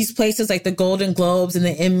these places like the Golden Globes and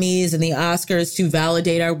the Emmys and the Oscars to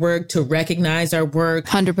validate our work, to recognize our work.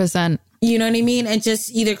 100%. You know what I mean? And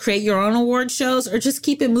just either create your own award shows or just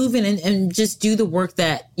keep it moving and just do the work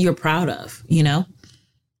that you're proud of, you know?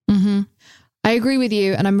 Mm-hmm. I agree with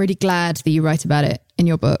you. And I'm really glad that you write about it in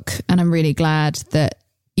your book. And I'm really glad that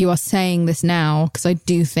you are saying this now, because I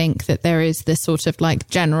do think that there is this sort of like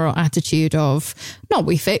general attitude of, not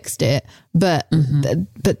we fixed it, but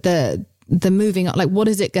the moving on, like, what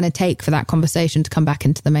is it going to take for that conversation to come back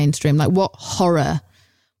into the mainstream? Like, what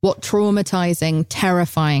traumatizing,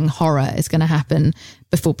 terrifying horror is going to happen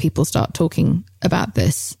before people start talking about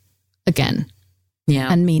this again?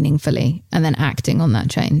 And meaningfully, and then acting on that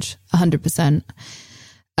change. 100%.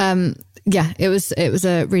 Yeah, it was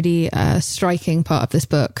a really striking part of this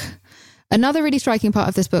book. Another really striking part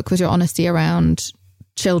of this book was your honesty around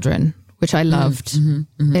children, which I loved.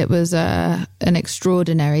 It was an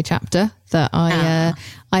extraordinary chapter that I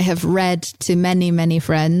have read to many, many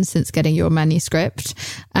friends since getting your manuscript.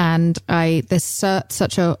 And there's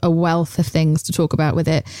such a wealth of things to talk about with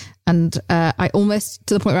it. And I almost,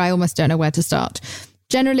 to the point where I almost don't know where to start.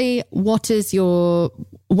 Generally,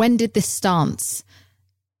 when did this stance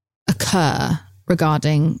occur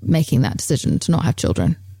regarding making that decision to not have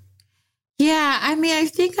children? Yeah, I mean, I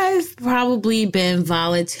think I've probably been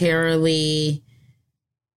voluntarily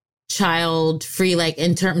child free, like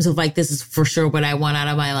in terms of like, this is for sure what I want out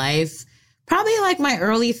of my life. Probably like my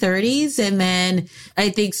early 30s. And then I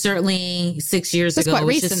think certainly 6 years ago. That's quite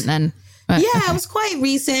recent then. Yeah, it was quite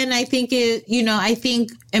recent. I think I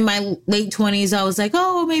think in my late 20s, I was like,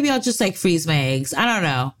 oh, maybe I'll just like freeze my eggs. I don't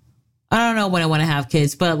know when I want to have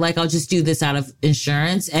kids, but like, I'll just do this out of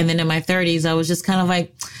insurance. And then in my 30s, I was just kind of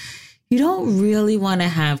like, you don't really want to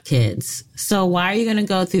have kids. So why are you going to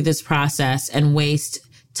go through this process and waste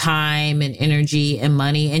time and energy and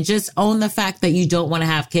money and just own the fact that you don't want to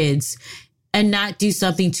have kids and not do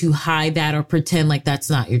something to hide that or pretend like that's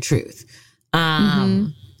not your truth?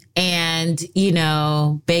 And,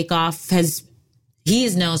 Bake Off he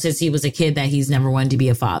is known since he was a kid that he's never wanted to be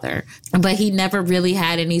a father, but he never really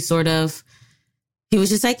had any sort of, he was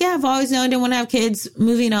just like, yeah, I've always known I didn't want to have kids.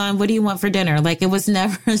 Moving on. What do you want for dinner? Like, it was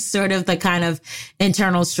never sort of the kind of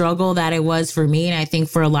internal struggle that it was for me. And I think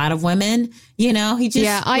for a lot of women, he just.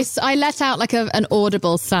 Yeah, I let out like an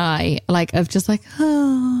audible sigh, like of just like,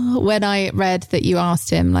 oh, when I read that you asked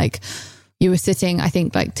him, like, you were sitting, I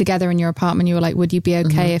think, like together in your apartment. You were like, would you be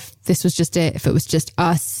okay if this was just it? If it was just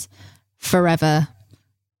us forever,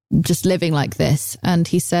 just living like this? And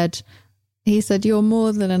he said, you're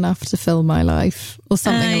more than enough to fill my life, or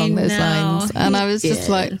something along those lines. And I was just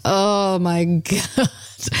like, oh my God,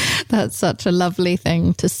 that's such a lovely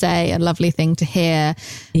thing to say, a lovely thing to hear.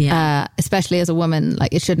 Yeah. Especially as a woman,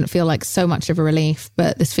 like it shouldn't feel like so much of a relief,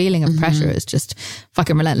 but this feeling of pressure is just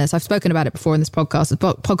fucking relentless. I've spoken about it before in this podcast. The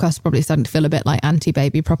podcast is probably starting to feel a bit like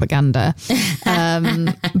anti-baby propaganda.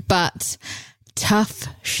 But tough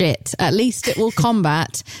shit. At least it will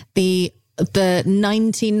combat the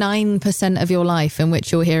 99% of your life in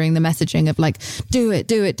which you're hearing the messaging of like, do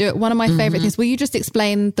it. One of my favorite things. Will you just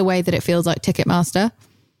explain the way that it feels like Ticketmaster?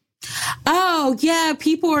 Oh yeah.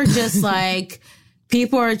 People are just like,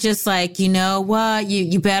 you know what?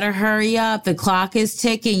 You better hurry up. The clock is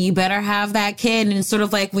ticking. You better have that kid. And it's sort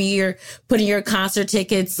of like when you're putting your concert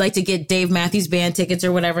tickets, like to get Dave Matthews Band tickets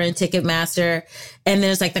or whatever in Ticketmaster. And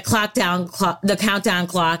there's like the countdown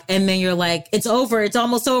clock. And then you're like, it's over. It's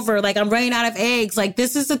almost over. Like, I'm running out of eggs. Like,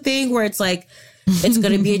 this is the thing where it's like, it's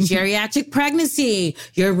going to be a geriatric pregnancy.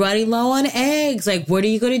 You're running low on eggs. Like, what are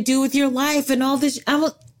you going to do with your life and all this?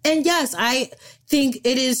 And yes, I think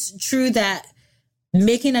it is true that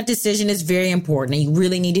making that decision is very important and you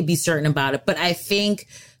really need to be certain about it. But I think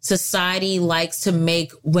society likes to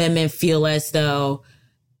make women feel as though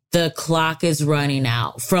the clock is running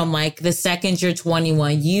out. From like the second you're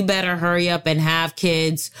 21, you better hurry up and have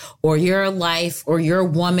kids or your life or your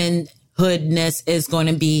womanhoodness is going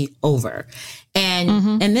to be over.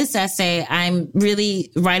 And in this essay, I'm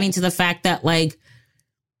really writing to the fact that like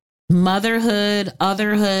motherhood,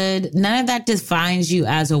 otherhood, none of that defines you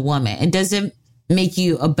as a woman. It doesn't make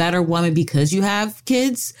you a better woman because you have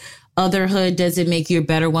kids. Otherhood doesn't make you a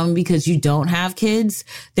better woman because you don't have kids.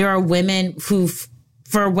 There are women who,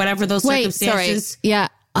 for whatever those circumstances. Sorry. Yeah.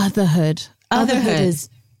 Otherhood. Otherhood is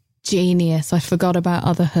genius. I forgot about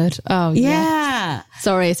otherhood. Oh, yeah.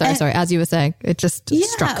 Sorry. As you were saying, it just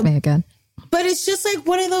struck me again. But it's just like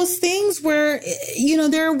one of those things where,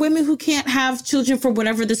 there are women who can't have children for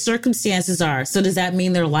whatever the circumstances are. So does that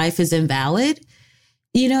mean their life is invalid?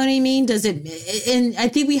 You know what I mean? Does it? And I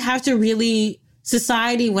think we have to really,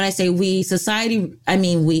 society, when I say we, society, I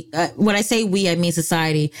mean we, when I say we, I mean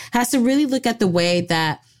society, has to really look at the way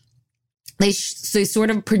that they sort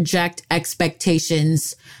of project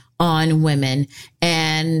expectations on women.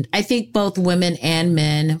 And I think both women and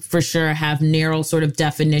men for sure have narrow sort of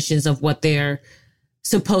definitions of what they're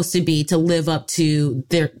supposed to be to live up to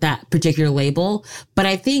that particular label. But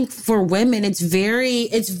I think for women, it's very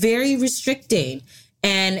restricting.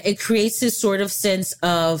 And it creates this sort of sense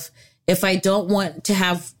of, if I don't want to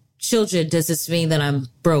have children, does this mean that I'm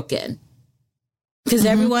broken? because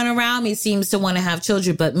everyone around me seems to want to have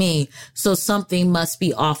children but me. So something must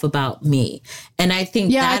be off about me. And I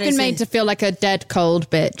think I've been made to feel like a dead cold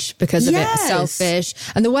bitch because of it, selfish.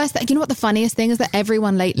 And the worst thing, you know what the funniest thing is, that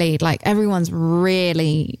everyone lately, like everyone's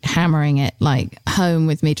really hammering it like home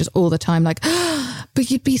with me just all the time. Like, oh,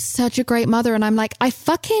 but you'd be such a great mother. And I'm like, I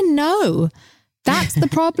fucking know. That's the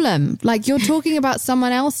problem. Like, you're talking about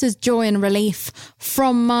someone else's joy and relief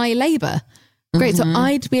from my labor. Great. So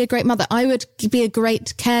I'd be a great mother. I would be a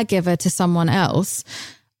great caregiver to someone else.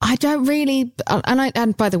 I don't really,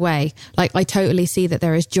 and by the way, like, I totally see that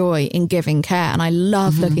there is joy in giving care, and I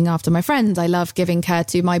love looking after my friends. I love giving care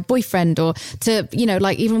to my boyfriend, or to, you know,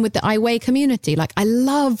 like even with the I Weigh community, like I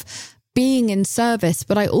love being in service,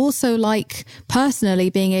 but I also like personally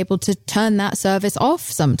being able to turn that service off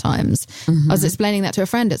sometimes. I was explaining that to a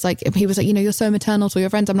friend. It's like, he was like, you know, you're so maternal to your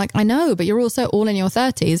friends. I'm like, I know, but you're also all in your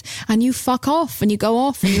 30s and you fuck off and you go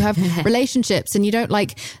off and you have relationships and you don't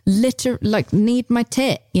like need my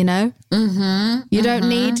tit, you know? You don't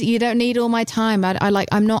need all my time.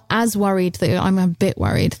 I'm not as worried that I'm a bit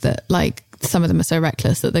worried that like some of them are so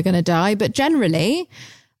reckless that they're going to die. But generally,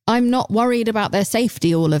 I'm not worried about their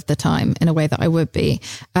safety all of the time in a way that I would be.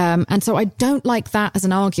 And so I don't like that as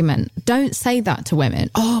an argument. Don't say that to women.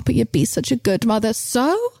 Oh, but you'd be such a good mother.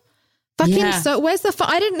 So where's the fun?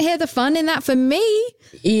 I didn't hear the fun in that for me.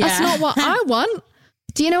 Yeah. That's not what I want.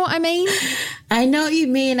 Do you know what I mean? I know what you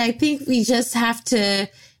mean. I think we just have to,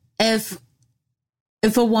 if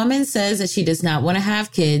a woman says that she does not want to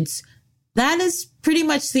have kids, that is pretty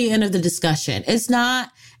much the end of the discussion. It's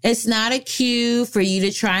not a cue for you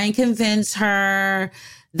to try and convince her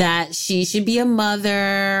that she should be a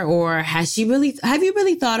mother, or have you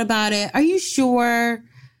really thought about it? Are you sure?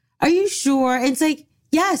 It's like,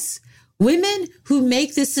 yes, women who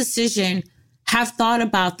make this decision have thought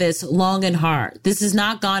about this long and hard. This has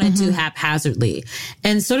not gone into haphazardly.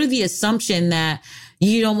 And sort of the assumption that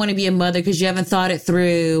you don't want to be a mother because you haven't thought it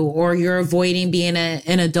through, or you're avoiding being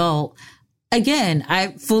an adult. Again,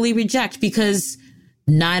 I fully reject, because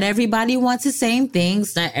not everybody wants the same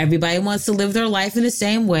things. Not everybody wants to live their life in the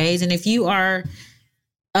same ways. And if you are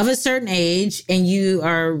of a certain age and you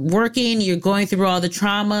are working, you're going through all the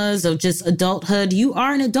traumas of just adulthood, you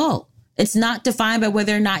are an adult. It's not defined by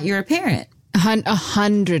whether or not you're a parent.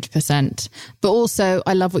 100%. But also,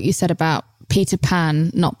 I love what you said about Peter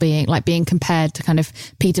Pan not being compared to kind of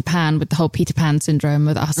Peter Pan, with the whole Peter Pan syndrome,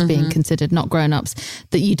 with us being considered not grown-ups,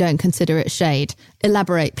 that you don't consider it shade.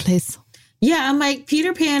 Elaborate, please. Yeah, I'm like,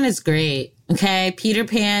 Peter Pan is great. Okay. Peter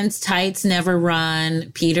Pan's tights never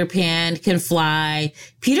run. Peter Pan can fly.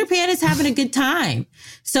 Peter Pan is having a good time.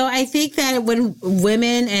 So I think that when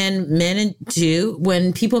women and men do,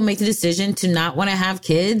 when people make the decision to not want to have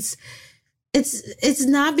kids, it's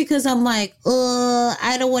not because I'm like,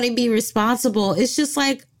 I don't want to be responsible. It's just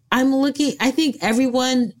like, I think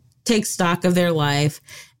everyone takes stock of their life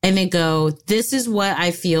and they go, this is what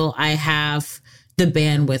I feel I have the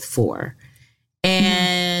bandwidth for.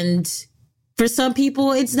 And for some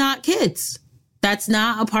people, it's not kids. That's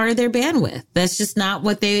not a part of their bandwidth. That's just not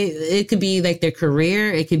what it could be like their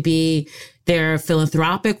career. It could be their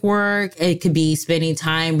philanthropic work. It could be spending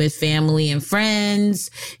time with family and friends.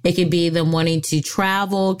 It could be them wanting to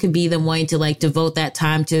travel. It could be them wanting to like devote that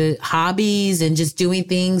time to hobbies and just doing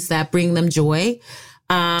things that bring them joy.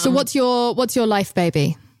 So what's your life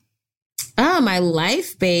baby? Oh, my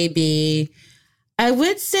life baby. I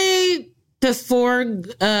would say before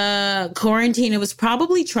quarantine, it was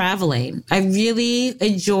probably traveling. I really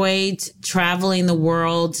enjoyed traveling the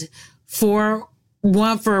world for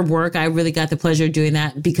work. I really got the pleasure of doing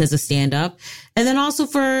that because of stand-up. And then also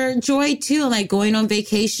for joy too, like going on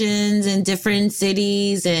vacations in different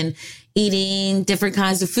cities and eating different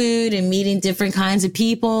kinds of food and meeting different kinds of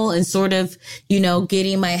people and sort of,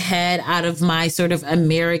 getting my head out of my sort of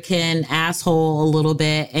American asshole a little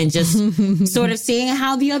bit and just sort of seeing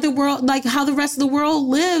how the other world, like how the rest of the world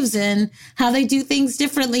lives and how they do things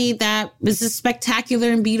differently. That was just spectacular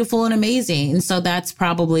and beautiful and amazing. And so that's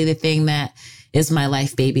probably the thing that is my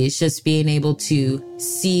life baby. It's just being able to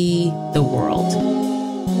see the world.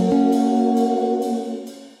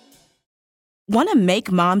 Want to make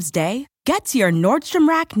Mom's day? Get to your Nordstrom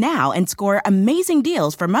Rack now and score amazing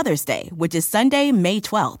deals for Mother's Day, which is Sunday, May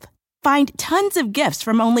 12th. Find tons of gifts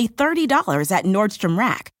from only $30 at Nordstrom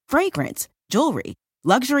Rack. Fragrance, jewelry,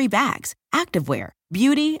 luxury bags, activewear,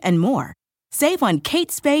 beauty, and more. Save on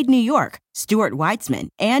Kate Spade New York, Stuart Weitzman,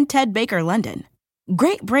 and Ted Baker London.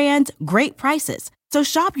 Great brands, great prices. So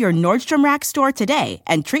shop your Nordstrom Rack store today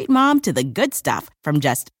and treat Mom to the good stuff from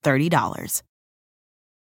just $30.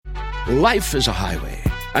 Life is a highway,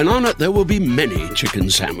 And on it, there will be many chicken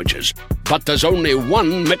sandwiches. But there's only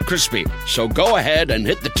one McCrispy. So go ahead and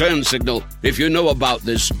hit the turn signal if you know about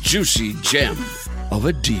this juicy gem of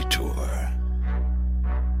a detour.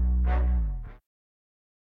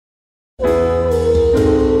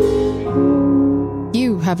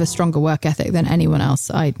 You have a stronger work ethic than anyone else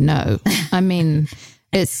I know. I mean...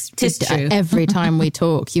 It's true. Every time we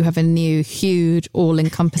talk, you have a new, huge,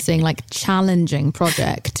 all-encompassing, like challenging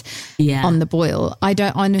project on the boil. I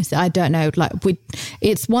don't know. Like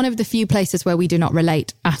it's one of the few places where we do not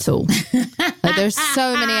relate at all. Like, there's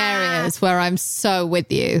so many areas where I'm so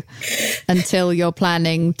with you until you're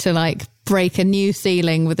planning to like break a new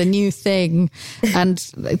ceiling with a new thing, and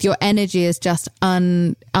your energy is just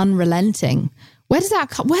unrelenting. Where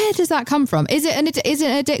does that come from? Is it an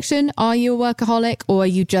addiction? Are you a workaholic, or are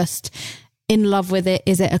you just in love with it?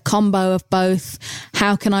 Is it a combo of both?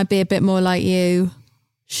 How can I be a bit more like you?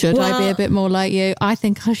 Should I be a bit more like you? I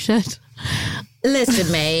think I should.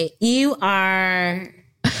 Listen, mate, I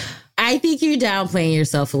think you're downplaying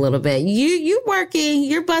yourself a little bit. You working,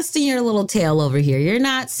 you're busting your little tail over here. You're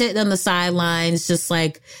not sitting on the sidelines just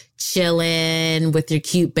like chilling with your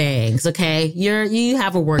cute bangs, okay? You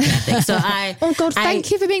have a work ethic. So oh God,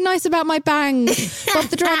 thank you for being nice about my bangs. Bob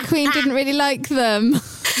the drag queen didn't really like them.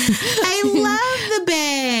 I love the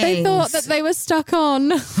bangs. They thought that they were stuck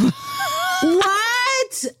on. What?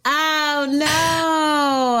 Oh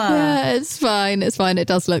no. Yeah, it's fine. It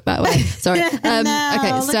does look that way. Sorry. No,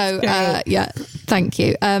 okay, so thank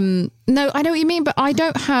you. No, I know what you mean, but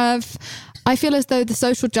I feel as though the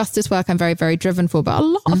social justice work I'm very, very driven for, but a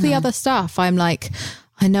lot of the other stuff I'm like,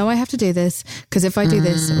 I know I have to do this because if I do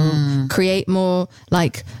this, it will create more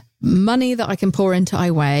like money that I can pour into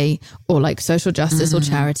iWay or like social justice or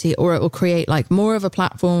charity, or it will create like more of a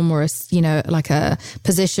platform or like a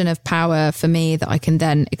position of power for me that I can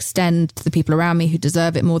then extend to the people around me who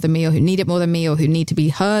deserve it more than me, or who need it more than me, or who need to be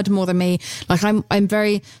heard more than me. Like I'm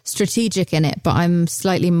very strategic in it, but I'm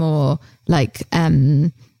slightly more like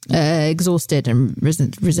exhausted and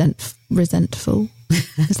resentful.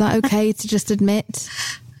 Is that okay to just admit?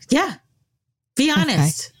 Yeah. Be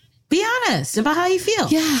honest. Okay. Be honest about how you feel.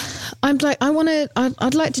 Yeah. I'd like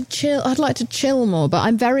to chill. I'd like to chill more, but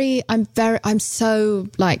I'm so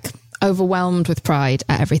like overwhelmed with pride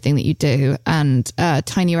at everything that you do. And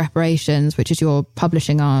Tiny Reparations, which is your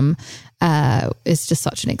publishing arm, is just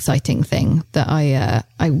such an exciting thing that I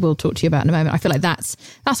will talk to you about in a moment. I feel like that's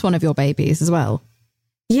one of your babies as well.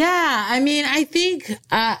 Yeah, I mean, I think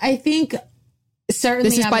certainly.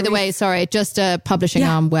 This is, by the way, sorry, just a publishing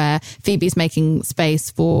arm where Phoebe's making space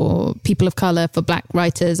for people of color, for Black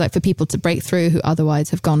writers, like for people to break through who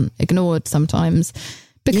otherwise have gone ignored sometimes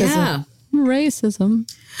because of racism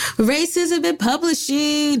in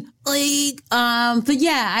publishing. But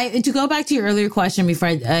yeah, to go back to your earlier question before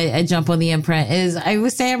I jump on the imprint, is I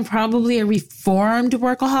would say I'm probably a reformed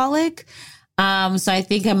workaholic. So I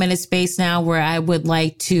think I'm in a space now where I would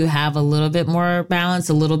like to have a little bit more balance,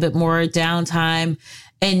 a little bit more downtime,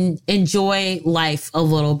 and enjoy life a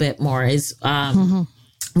little bit more is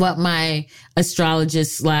what my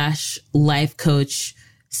astrologist / life coach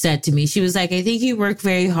said to me. She was like, I think you work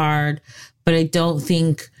very hard, but I don't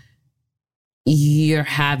think you're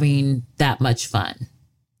having that much fun.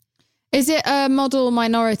 Is it a model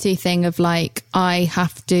minority thing of like, I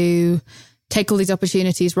have to take all these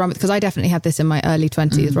opportunities, run with, because I definitely had this in my early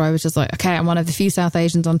 20s where I was just like, okay, I'm one of the few South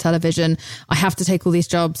Asians on television. I have to take all these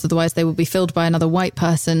jobs, otherwise they will be filled by another white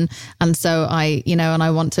person. And so I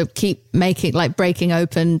want to keep breaking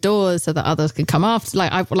open doors so that others can come after.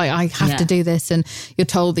 I have to do this. And you're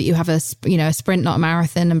told that you have a sprint, not a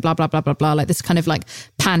marathon, and blah, blah, blah, blah, blah. Like this kind of like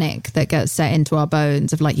panic that gets set into our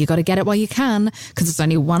bones of like, you got to get it while you can, because there's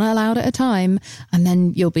only one allowed at a time. And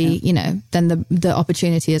then you'll be, then the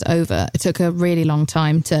opportunity is over. It took a really long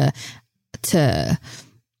time to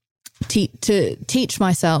teach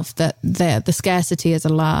myself that the scarcity is a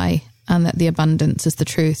lie and that the abundance is the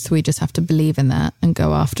truth. We just have to believe in that and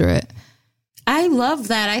go after it. I love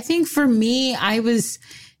that. I think for me, I was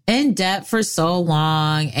in debt for so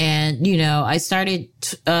long, and I started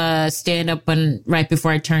stand up right before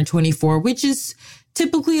I turned 24, which is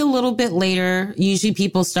typically a little bit later. Usually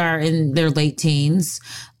people start in their late teens.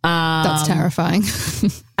 That's terrifying.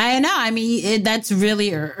 I know. I mean, that's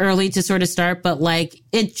really early to sort of start, but like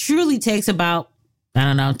it truly takes about,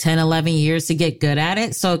 10, 11 years to get good at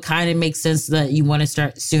it. So it kind of makes sense that you want to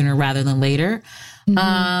start sooner rather than later.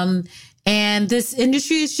 And this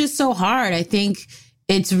industry is just so hard. I think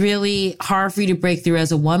it's really hard for you to break through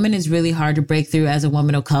as a woman. It's really hard to break through as a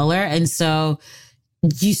woman of color. And so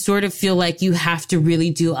you sort of feel like you have to really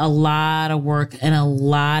do a lot of work and a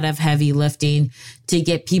lot of heavy lifting to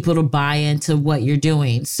get people to buy into what you're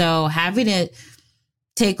doing. So having it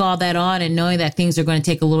take all that on and knowing that things are going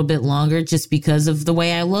to take a little bit longer just because of the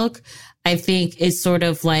way I look, I think it's sort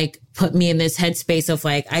of like put me in this headspace of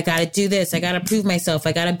like, I got to do this. I got to prove myself.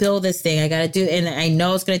 I got to build this thing. I got to do, and I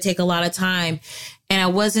know it's going to take a lot of time. And I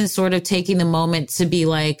wasn't sort of taking the moment to be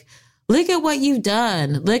like, look at what you've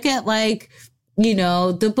done. Look at like, you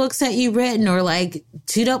know, the books that you've written, or like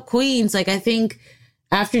Toot Up Queens. Like, I think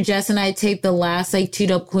after Jess and I taped the last like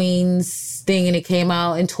Toot Up Queens thing and it came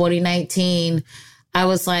out in 2019, I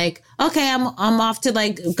was like, okay, I'm off to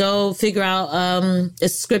like go figure out a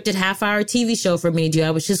scripted half-hour TV show for me to do.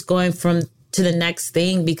 I was just going to the next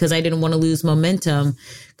thing because I didn't want to lose momentum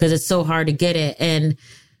because it's so hard to get it. And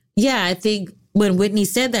yeah, I think when Whitney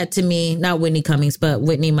said that to me, not Whitney Cummings, but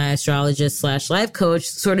Whitney, my astrologist / life coach,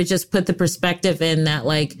 sort of just put the perspective in that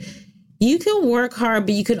like, you can work hard,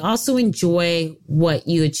 but you can also enjoy what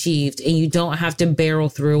you achieved, and you don't have to barrel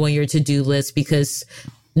through on your to-do list because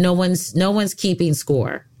no one's keeping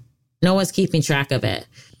score. No one's keeping track of it.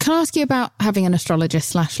 Can I ask you about having an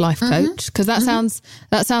astrologist / life coach? Because that sounds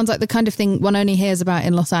like the kind of thing one only hears about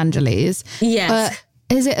in Los Angeles. Yes.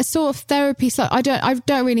 Is it a sort of therapy? I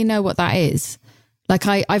don't really know what that is. Like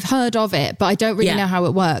I've heard of it, but I don't really know how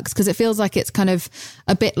it works, because it feels like it's kind of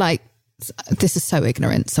a bit like, this is so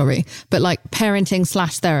ignorant, sorry, but like parenting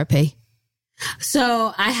 / therapy.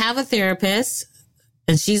 So I have a therapist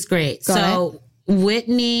and she's great.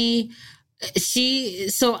 Whitney,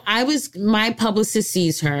 my publicist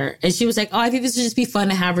sees her and she was like, oh, I think this would just be fun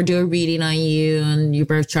to have her do a reading on you and your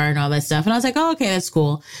birth chart and all that stuff. And I was like, oh, okay, that's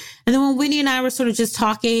cool. And then when Whitney and I were sort of just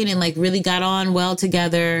talking and like really got on well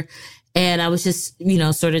together, and I was just, you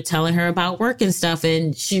know, sort of telling her about work and stuff,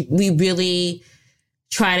 and we really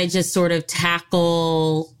try to just sort of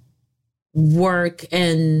tackle work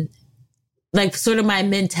and like sort of my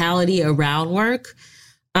mentality around work.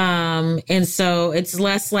 And so it's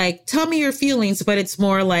less like, tell me your feelings, but it's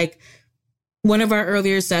more like one of our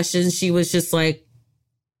earlier sessions, she was just like,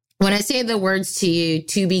 when I say the words to you,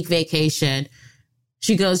 2-week vacation,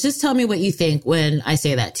 she goes, just tell me what you think when I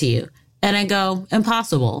say that to you. And I go,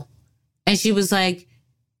 impossible. And she was like,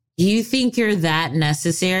 you think you're that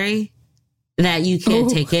necessary that you can't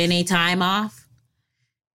take any time off?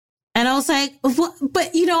 And I was like, what?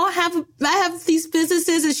 But you know, I have these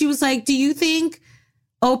businesses. And she was like, do you think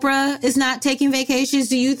Oprah is not taking vacations?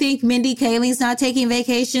 Do you think Mindy Kaling's not taking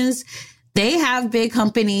vacations? They have big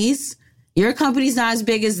companies. Your company's not as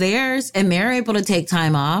big as theirs, and they're able to take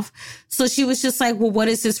time off. So she was just like, well, what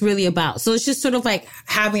is this really about? So it's just sort of like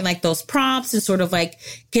having like those prompts and sort of like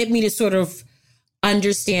get me to sort of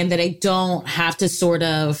understand that I don't have to sort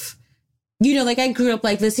of, you know, like I grew up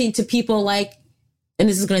like listening to people like, and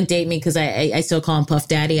this is going to date me because I still call him Puff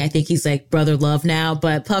Daddy. I think he's like Brother Love now,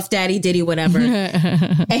 but Puff Daddy, Diddy, whatever.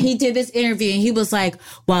 And he did this interview and he was like,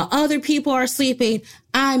 while other people are sleeping,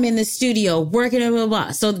 I'm in the studio working, blah, blah,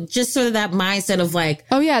 blah. So just sort of that mindset of like,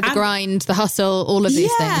 oh yeah, the grind, the hustle, all of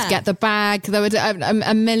these things, get the bag. There were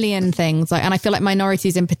a million things. Like, and I feel like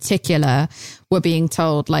minorities in particular were being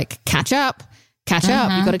told like, catch up, you've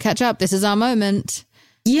got to catch up. This is our moment.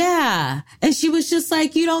 Yeah. And she was just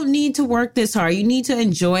like, you don't need to work this hard. You need to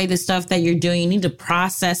enjoy the stuff that you're doing. You need to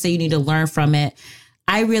process it. You need to learn from it.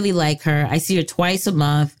 I really like her. I see her twice a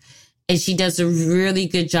month, and she does a really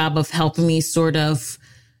good job of helping me sort of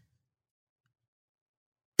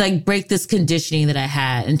like break this conditioning that I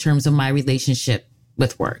had in terms of my relationship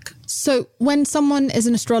with work. So when someone is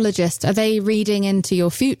an astrologist, are they reading into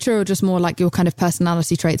your future, or just more like your kind of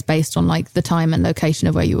personality traits based on like the time and location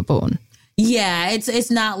of where you were born? Yeah, it's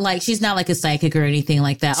not like, she's not like a psychic or anything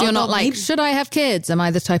like that. So you're not like, should I have kids? Am I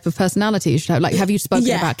the type of personality you should have? Like, have you spoken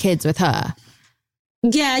about kids with her?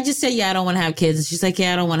 Yeah, I just said, yeah, I don't want to have kids. And she's like,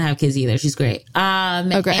 yeah, I don't want to have kids either. She's great. Okay.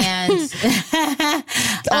 And,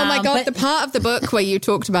 oh my God, the part of the book where you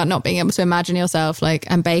talked about not being able to imagine yourself like,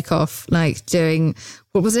 and Bake Off, like doing,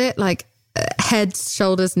 what was it? Like heads,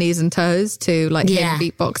 shoulders, knees and toes to like him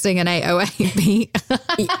beatboxing an 808 beat.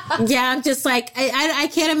 Yeah, I'm just like, I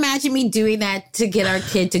can't imagine me doing that to get our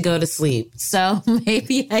kid to go to sleep. So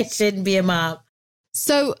maybe I shouldn't be a mom.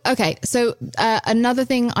 So, okay. So another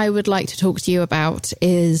thing I would like to talk to you about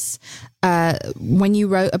is when you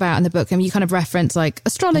wrote about in the book, and you kind of reference like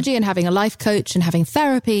astrology and having a life coach and having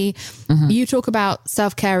therapy, you talk about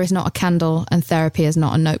self-care is not a candle and therapy is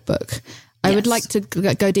not a notebook. I would like to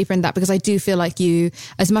go deeper in that, because I do feel like you,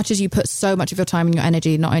 as much as you put so much of your time and your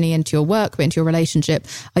energy, not only into your work, but into your relationship,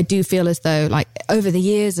 I do feel as though like over the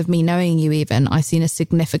years of me knowing you even, I've seen a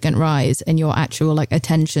significant rise in your actual like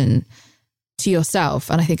attention to yourself.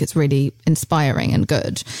 And I think it's really inspiring and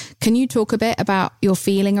good. Can you talk a bit about your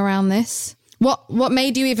feeling around this? What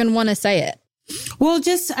made you even want to say it? Well,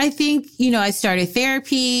 just, I think, I started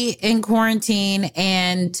therapy in quarantine,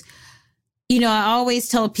 and, I always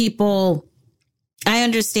tell people, I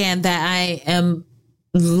understand that I am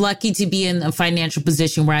lucky to be in a financial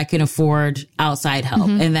position where I can afford outside help,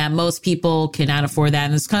 and that most people cannot afford that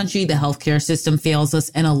in this country. The healthcare system fails us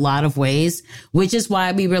in a lot of ways, which is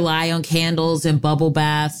why we rely on candles and bubble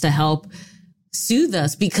baths to help soothe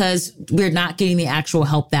us, because we're not getting the actual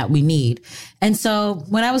help that we need. And so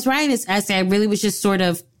when I was writing this essay, I really was just sort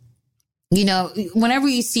of, whenever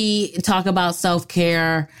you talk about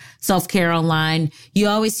self-care online, you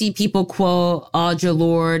always see people quote Audre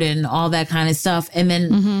Lorde and all that kind of stuff. And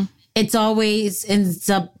then it's always ends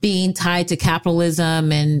up being tied to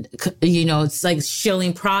capitalism, and, it's like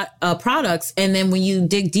shilling products. And then when you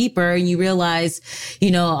dig deeper and you realize,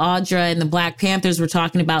 Audre and the Black Panthers were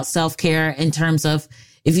talking about self-care in terms of,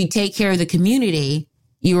 if you take care of the community,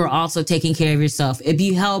 you are also taking care of yourself. If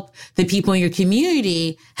you help the people in your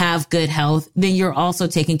community have good health, then you're also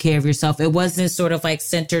taking care of yourself. It wasn't sort of like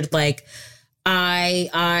centered like,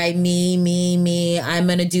 me, I'm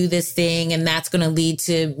going to do this thing, and that's going to lead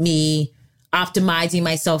to me optimizing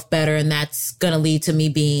myself better. And that's going to lead to me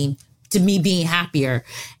being happier.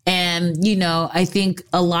 And, I think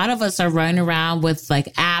a lot of us are running around with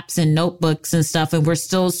like apps and notebooks and stuff, and we're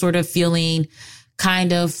still sort of feeling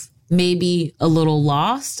kind of maybe a little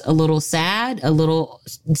lost, a little sad, a little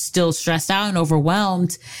still stressed out and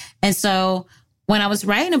overwhelmed. And so when I was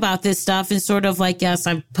writing about this stuff, and sort of like, yes,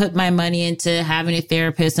 I put my money into having a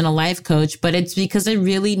therapist and a life coach, but it's because I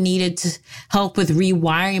really needed to help with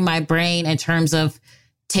rewiring my brain in terms of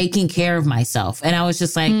taking care of myself. And I was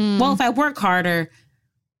just like, well, if I work harder,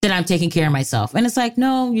 then I'm taking care of myself. And it's like,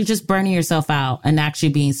 no, you're just burning yourself out and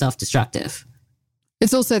actually being self-destructive.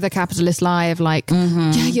 It's also the capitalist lie of like,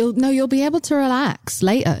 you'll be able to relax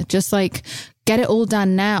later. Just like get it all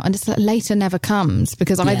done now. And it's like later never comes,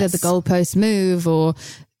 because either the goalposts move or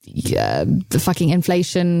the fucking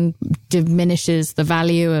inflation diminishes the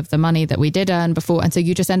value of the money that we did earn before. And so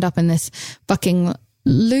you just end up in this fucking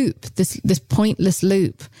loop, this pointless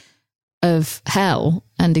loop of hell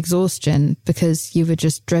and exhaustion because you were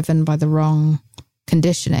just driven by the wrong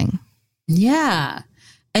conditioning. Yeah.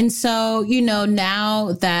 And so,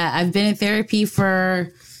 now that I've been in therapy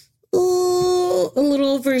for a little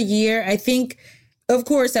over a year, I think, of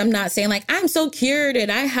course, I'm not saying like I'm so cured and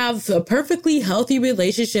I have a perfectly healthy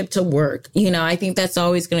relationship to work. I think that's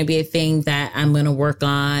always going to be a thing that I'm going to work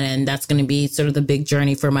on. And that's going to be sort of the big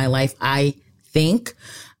journey for my life, I think.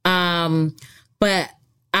 But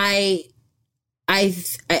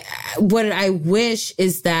what I wish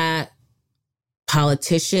is that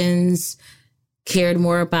politicians cared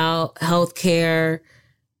more about healthcare.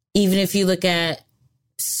 Even if you look at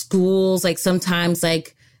schools, like sometimes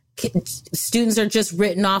like students are just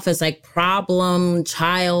written off as like problem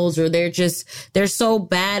childs, or they're so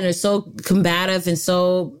bad and they're so combative and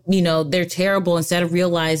so, they're terrible, instead of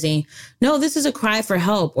realizing, no, this is a cry for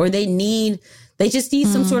help, or they just need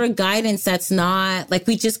some sort of guidance. That's not like,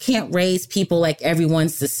 we just can't raise people like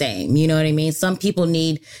everyone's the same. You know what I mean? Some people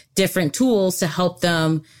need different tools to help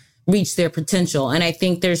them reach their potential. And I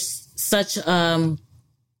think there's such, I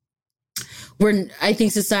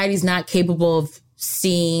think society's not capable of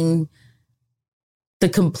seeing the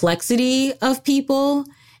complexity of people,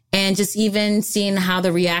 and just even seeing how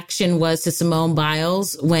the reaction was to Simone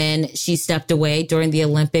Biles when she stepped away during the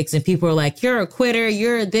Olympics, and people were like, you're a quitter,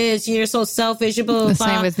 you're this, you're so selfish, blah, blah, blah. The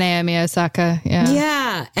same with Naomi Osaka. Yeah.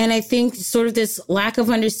 Yeah. And I think sort of this lack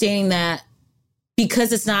of understanding that,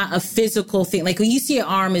 because it's not a physical thing. Like when you see an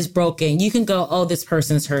arm is broken, you can go, oh, this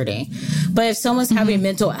person's hurting. But if someone's having a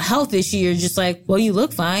mental health issue, you're just like, well, you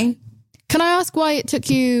look fine. Can I ask why it took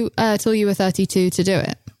you till you were 32 to do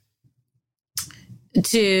it?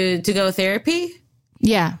 To go therapy?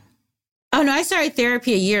 Yeah. Oh, no, I started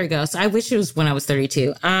therapy a year ago. So I wish it was when I was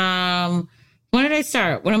 32. When did I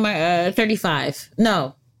start? When am I 35?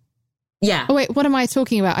 No. Yeah. Oh, wait, what am I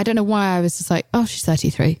talking about? I don't know why I was just like, oh, she's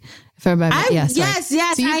 33. For a moment, yes, so I am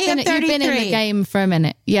 33. You've been in the game for a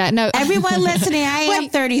minute. Yeah, no. Everyone listening, I am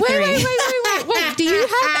 33. Wait. Do you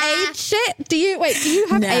have age shit? Do you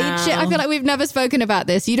have age shit? I feel like we've never spoken about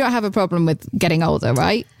this. You don't have a problem with getting older,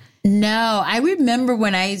 right? No, I remember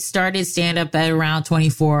when I started stand-up at around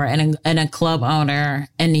 24, and a club owner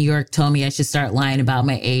in New York told me I should start lying about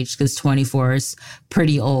my age because 24 is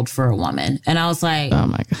pretty old for a woman. And I was like, oh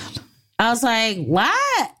my God. I was like,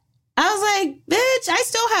 what? I was like, bitch, I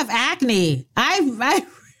still have acne. I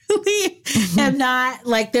definitely am not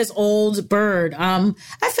like this old bird. I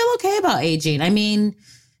feel okay about aging. I mean,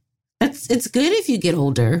 it's good if you get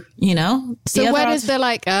older, you know? So where does the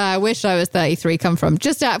like, I wish I was 33 come from?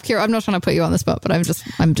 Just out of curiosity, I'm not trying to put you on the spot, but I'm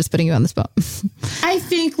just putting you on the spot. I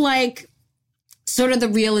think like sort of the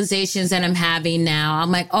realizations that I'm having now,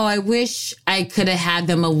 I'm like, oh, I wish I could have had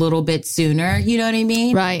them a little bit sooner. You know what I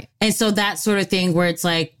mean? Right. And so that sort of thing where it's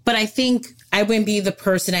like, but I think I wouldn't be the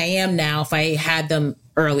person I am now if I had them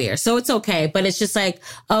earlier. So it's okay. But it's just like,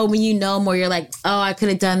 oh, when you know more, you're like, oh, I could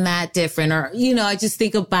have done that different. Or, you know, I just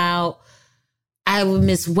think about, I would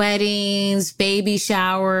miss weddings, baby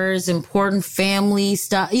showers, important family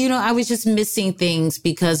stuff. You know, I was just missing things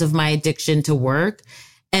because of my addiction to work.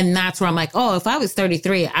 And that's where I'm like, oh, if I was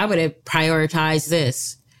 33, I would have prioritized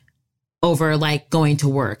this over like going to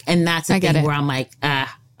work. And that's a thing where I'm like, I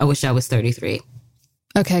wish I was 33.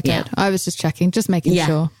 Okay, good. Yeah. I was just checking, just making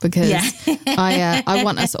sure, because I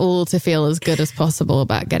want us all to feel as good as possible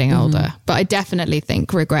about getting older. But I definitely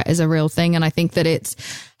think regret is a real thing. And I think that it's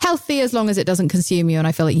healthy as long as it doesn't consume you. And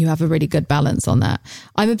I feel like you have a really good balance on that.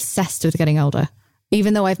 I'm obsessed with getting older,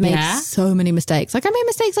 even though I've made so many mistakes. Like I made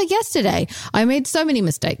mistakes like yesterday. I made so many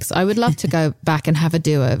mistakes. I would love to go back and have a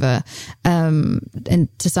do-over and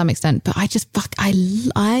to some extent. But I just,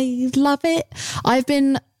 I love it. I've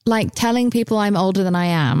been like telling people I'm older than I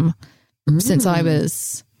am since I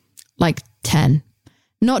was like 10.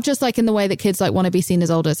 Not just like in the way that kids like want to be seen as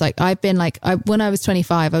older. It's like I've been like, when I was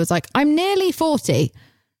 25, I was like, I'm nearly 40.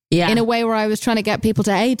 Yeah. In a way where I was trying to get people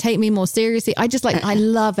to, take me more seriously. I just like, I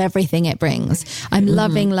love everything it brings. I'm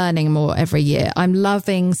loving learning more every year. I'm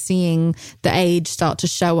loving seeing the age start to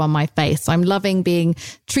show on my face. I'm loving being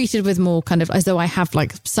treated with more kind of as though I have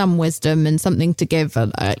like some wisdom and something to give.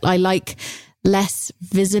 I like less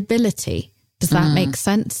visibility. Does that make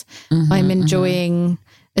sense? I'm enjoying,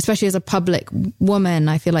 especially as a public woman,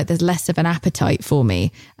 I feel like there's less of an appetite for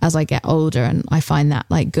me as I get older. And I find that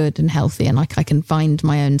like good and healthy, and like I can find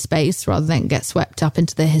my own space rather than get swept up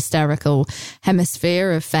into the hysterical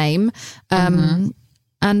hemisphere of fame. And,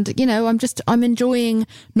 you know, I'm enjoying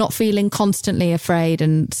not feeling constantly afraid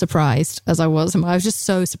and surprised as I was. I was just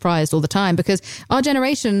so surprised all the time because our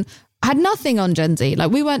generation had nothing on Gen Z. Like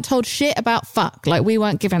we weren't told shit about fuck. Like we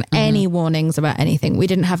weren't given any warnings about anything. We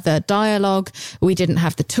didn't have the dialogue. We didn't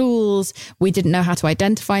have the tools. We didn't know how to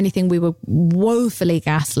identify anything. We were woefully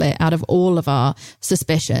gaslit out of all of our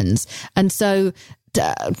suspicions. And so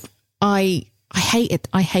I hated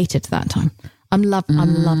that time. I'm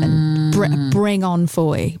loving. Bring on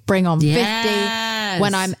 40. Bring on 50.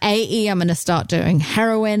 When I'm 80, I'm going to start doing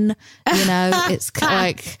heroin. You know, it's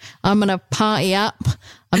like I'm going to party up.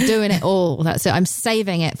 I'm doing it all. That's it. I'm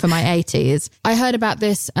saving it for my 80s. I heard about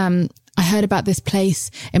this place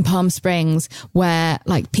in Palm Springs where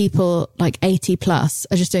like people like 80 plus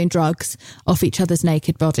are just doing drugs off each other's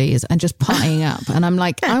naked bodies and just partying up. And I'm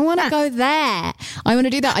like, I want to go there. I want to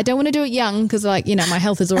do that. I don't want to do it young because like, you know, my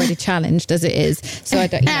health is already challenged as it is. So I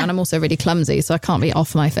don't, you know, and I'm also really clumsy. So I can't be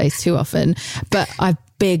off my face too often, but I've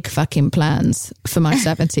big fucking plans for my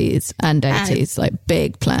 70s and 80s, like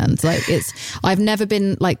big plans. Like I've never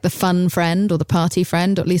been like the fun friend or the party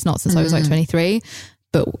friend, or at least not since I was like 23.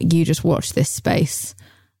 But you just watch this space.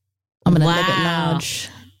 I'm going to live at large.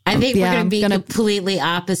 I think we're going to be completely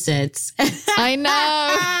opposites. I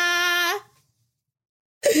know.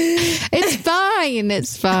 It's fine.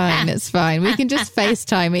 It's fine. It's fine. We can just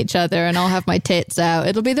FaceTime each other and I'll have my tits out.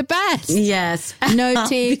 It'll be the best. Yes. No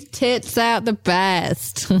teeth, tits out, the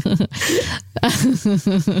best. It's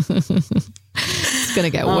going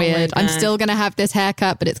to get weird. I'm still going to have this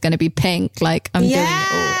haircut, but it's going to be pink. Like I'm doing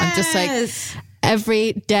it all. I'm just like...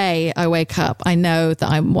 Every day I wake up, I know that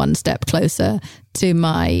I'm one step closer to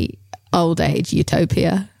my old age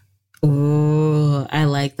utopia. Ooh, I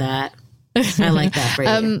like that. I like that for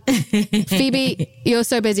you. Phoebe, you're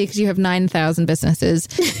so busy because you have 9,000 businesses.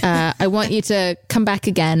 I want you to come back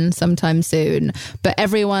again sometime soon, but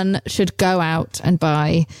everyone should go out and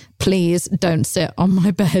buy Please Don't Sit on My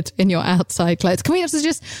Bed in Your Outside Clothes. Can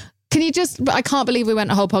you just, I can't believe we went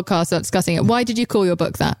a whole podcast without discussing it. Why did you call your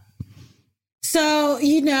book that? So,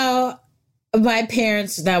 you know, my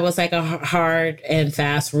parents, that was like a hard and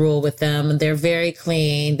fast rule with them. They're very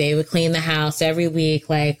clean. They would clean the house every week,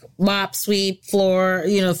 like mop, sweep, floor,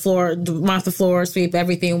 mop the floor, sweep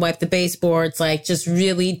everything, wipe the baseboards, like just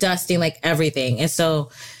really dusting, like everything. And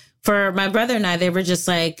so for my brother and I, they were just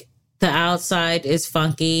like, the outside is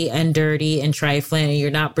funky and dirty and trifling, and you're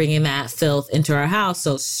not bringing that filth into our house.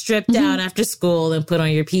 So strip down after school and put on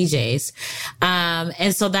your PJs.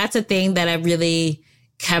 And so that's a thing that I really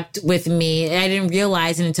kept with me. I didn't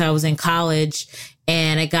realize it until I was in college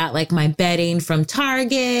And I got like my bedding from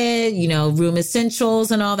Target, you know, room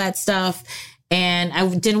essentials and all that stuff. And I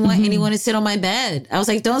didn't want anyone to sit on my bed. I was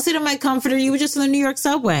like, don't sit on my comforter. You were just on the New York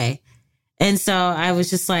subway. And so I was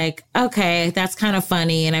just like, okay, that's kind of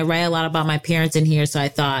funny. And I write a lot about my parents in here. So I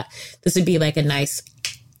thought this would be like a nice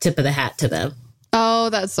tip of the hat to them. Oh,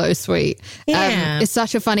 that's so sweet. Yeah. It's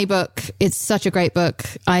such a funny book. It's such a great book.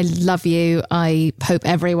 I love you. I hope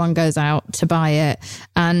everyone goes out to buy it.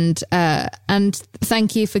 And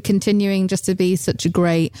thank you for continuing just to be such a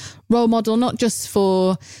great role model, not just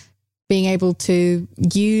for being able to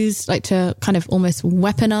use, like, to kind of almost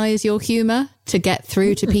weaponize your humor to get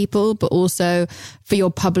through to people, but also for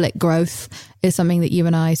your public growth is something that you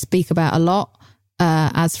and I speak about a lot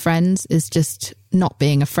as friends, is just not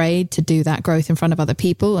being afraid to do that growth in front of other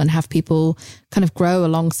people and have people kind of grow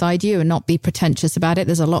alongside you and not be pretentious about it.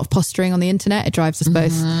 There's a lot of posturing on the internet. It drives us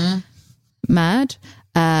both mad.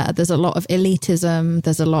 There's a lot of elitism.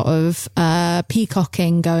 There's a lot of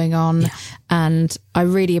peacocking going on. Yeah. And I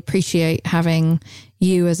really appreciate having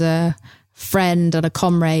you as a friend and a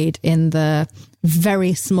comrade in the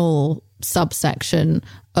very small subsection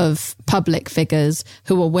of public figures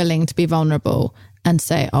who are willing to be vulnerable and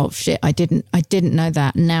say, oh shit, I didn't know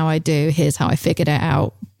that. Now I do. Here's how I figured it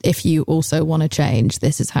out. If you also want to change,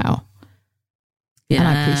 this is how. Yes. And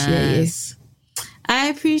I appreciate you. I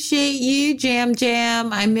appreciate you, Jam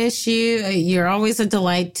Jam. I miss you. You're always a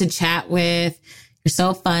delight to chat with. You're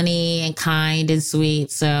so funny and kind and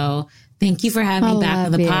sweet. So thank you for having me back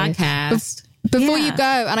on the podcast. Before you go,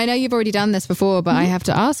 and I know you've already done this before, but I have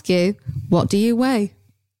to ask you, what do you weigh?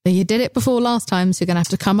 You did it before last time, so you're going to have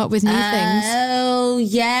to come up with new things. Oh,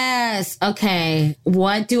 yes. Okay.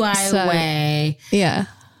 What do I weigh? Yeah.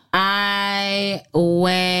 I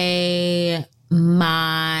weigh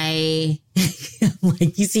my...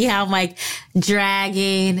 like, you see how I'm like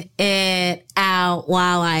dragging it out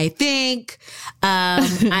while I think.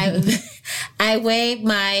 I weigh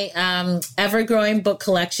my ever-growing book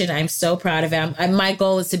collection. I'm so proud of it. My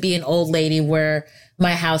goal is to be an old lady where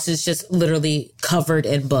my house is just literally covered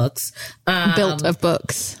in books. Built of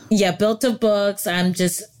books. Yeah, built of books. I'm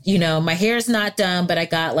just, you know, my hair's not done, but I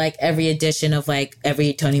got like every edition of like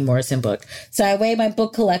every Toni Morrison book. So I weigh my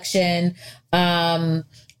book collection.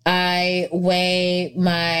 I weigh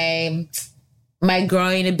my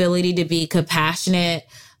growing ability to be compassionate.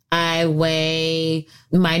 I weigh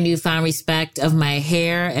my newfound respect of my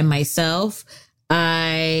hair and myself.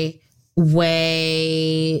 I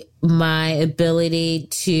weigh my ability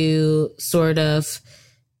to sort of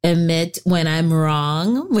admit when I'm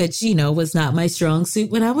wrong, which, you know, was not my strong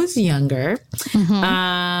suit when I was younger.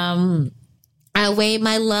 Mm-hmm. I weigh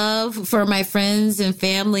my love for my friends and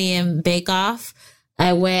family and Bake Off.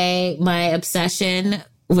 I weigh my obsession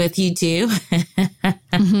with you too.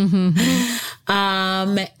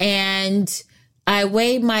 And I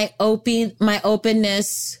weigh my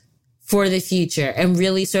openness for the future and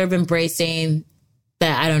really sort of embracing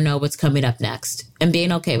that I don't know what's coming up next and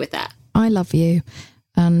being okay with that. I love you.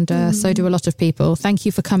 And so do a lot of people. Thank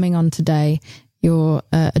you for coming on today. You're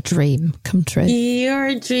a dream come true. You're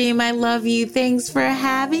a dream. I love you. Thanks for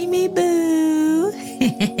having me, boo.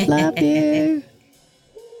 Love you.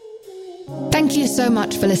 Thank you so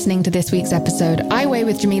much for listening to this week's episode. I Weigh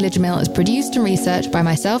with Jameela Jamil is produced and researched by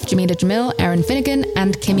myself, Jameela Jamil, Erin Finnegan,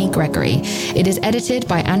 and Kimmy Gregory. It is edited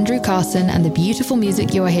by Andrew Carson, and the beautiful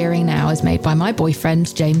music you are hearing now is made by my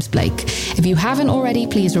boyfriend, James Blake. If you haven't already,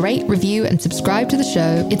 please rate, review, and subscribe to the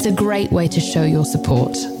show. It's a great way to show your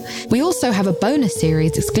support. We also have a bonus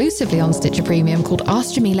series exclusively on Stitcher Premium called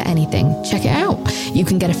Ask Jameela Anything. Check it out. You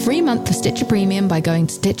can get a free month of Stitcher Premium by going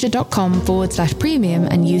to stitcher.com/premium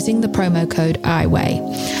and using the promo code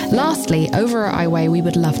IWeigh. Lastly, over at iWeigh, we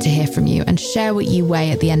would love to hear from you and share what you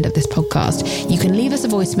weigh at the end of this podcast. You can leave us a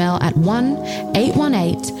voicemail at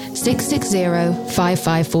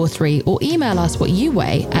 1-818-660-5543 or email us what you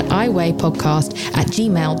weigh at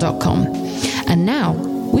iweighpodcast@gmail.com. And now,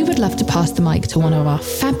 we would love to pass the mic to one of our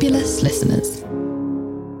fabulous listeners.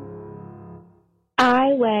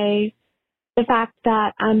 I weigh the fact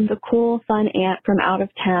that I'm the cool, fun aunt from out of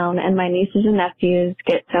town, and my nieces and nephews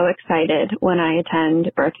get so excited when I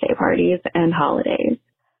attend birthday parties and holidays.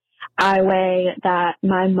 I weigh that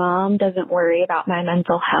my mom doesn't worry about my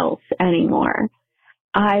mental health anymore.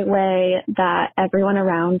 I weigh that everyone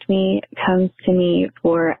around me comes to me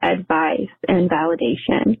for advice and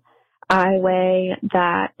validation. I weigh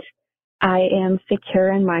that I am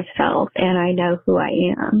secure in myself and I know who I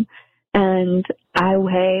am. And I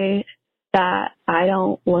weigh that I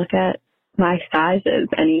don't look at my sizes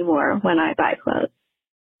anymore when I buy clothes.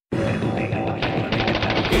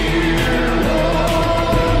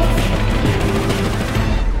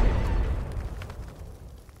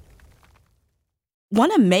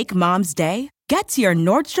 Want to make Mom's day? Get to your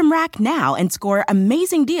Nordstrom Rack now and score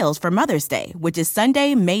amazing deals for Mother's Day, which is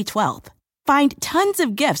Sunday, May 12th. Find tons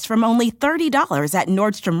of gifts from only $30 at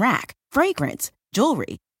Nordstrom Rack. Fragrance,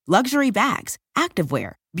 jewelry, luxury bags,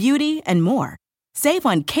 activewear, beauty, and more. Save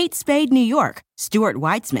on Kate Spade New York, Stuart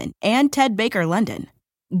Weitzman, and Ted Baker London.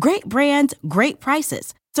 Great brands, great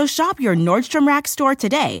prices. So shop your Nordstrom Rack store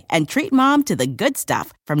today and treat Mom to the good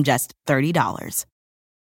stuff from just $30.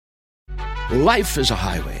 Life is a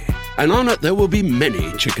highway, and on it there will be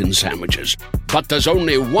many chicken sandwiches. But there's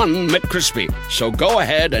only one McCrispy. So go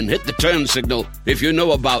ahead and hit the turn signal if you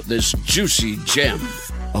know about this juicy gem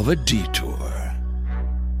of a detour.